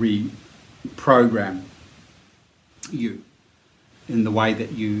to reprogram you in the way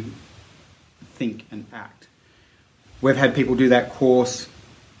that you think and act. We've had people do that course,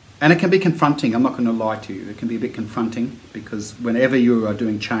 and it can be confronting. I'm not going to lie to you. It can be a bit confronting because whenever you are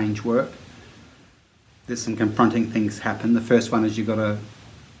doing change work, there's some confronting things happen. The first one is you've got to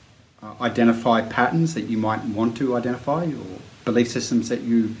identify patterns that you might want to identify or belief systems that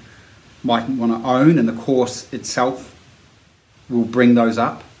you might want to own, and the course itself will bring those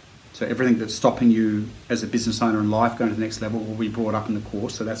up. So everything that's stopping you as a business owner in life going to the next level will be brought up in the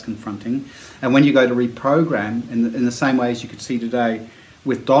course, so that's confronting. And when you go to reprogram, in the same way as you could see today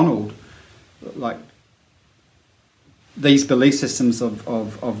with Donald, like these belief systems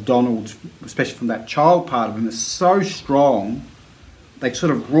of Donald, especially from that child part of him, is so strong, they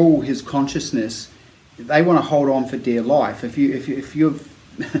sort of rule his consciousness. They want to hold on for dear life. If you've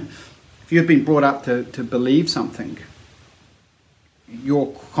been brought up to believe something,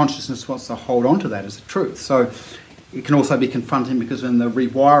 your consciousness wants to hold on to that as a truth. So it can also be confronting because in the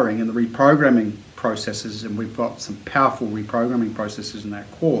rewiring and the reprogramming processes, and we've got some powerful reprogramming processes in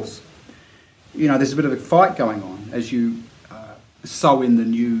that course, there's a bit of a fight going on as you sow in the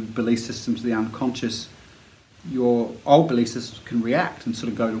new belief systems, the unconscious. Your old belief systems can react and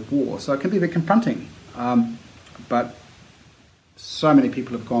sort of go to war. So it can be a bit confronting. But so many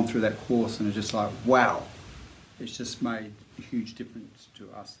people have gone through that course and are just like, wow, it's just made a huge difference to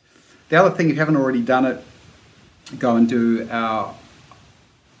us. The other thing, if you haven't already done it, go and do our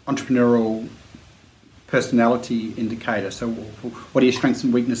entrepreneurial personality indicator. So what are your strengths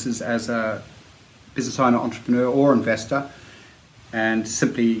and weaknesses as a business owner, entrepreneur or investor? And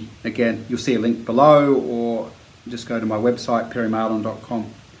simply, again, you'll see a link below, or just go to my website,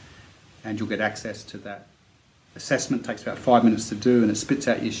 perrymarlin.com, and you'll get access to that assessment. It takes about 5 minutes to do, and it spits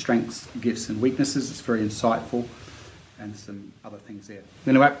out your strengths, gifts and weaknesses. It's very insightful, and some other things there.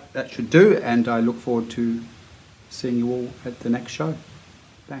 Anyway, that should do, and I look forward to seeing you all at the next show.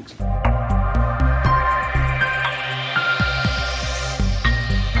 Thanks.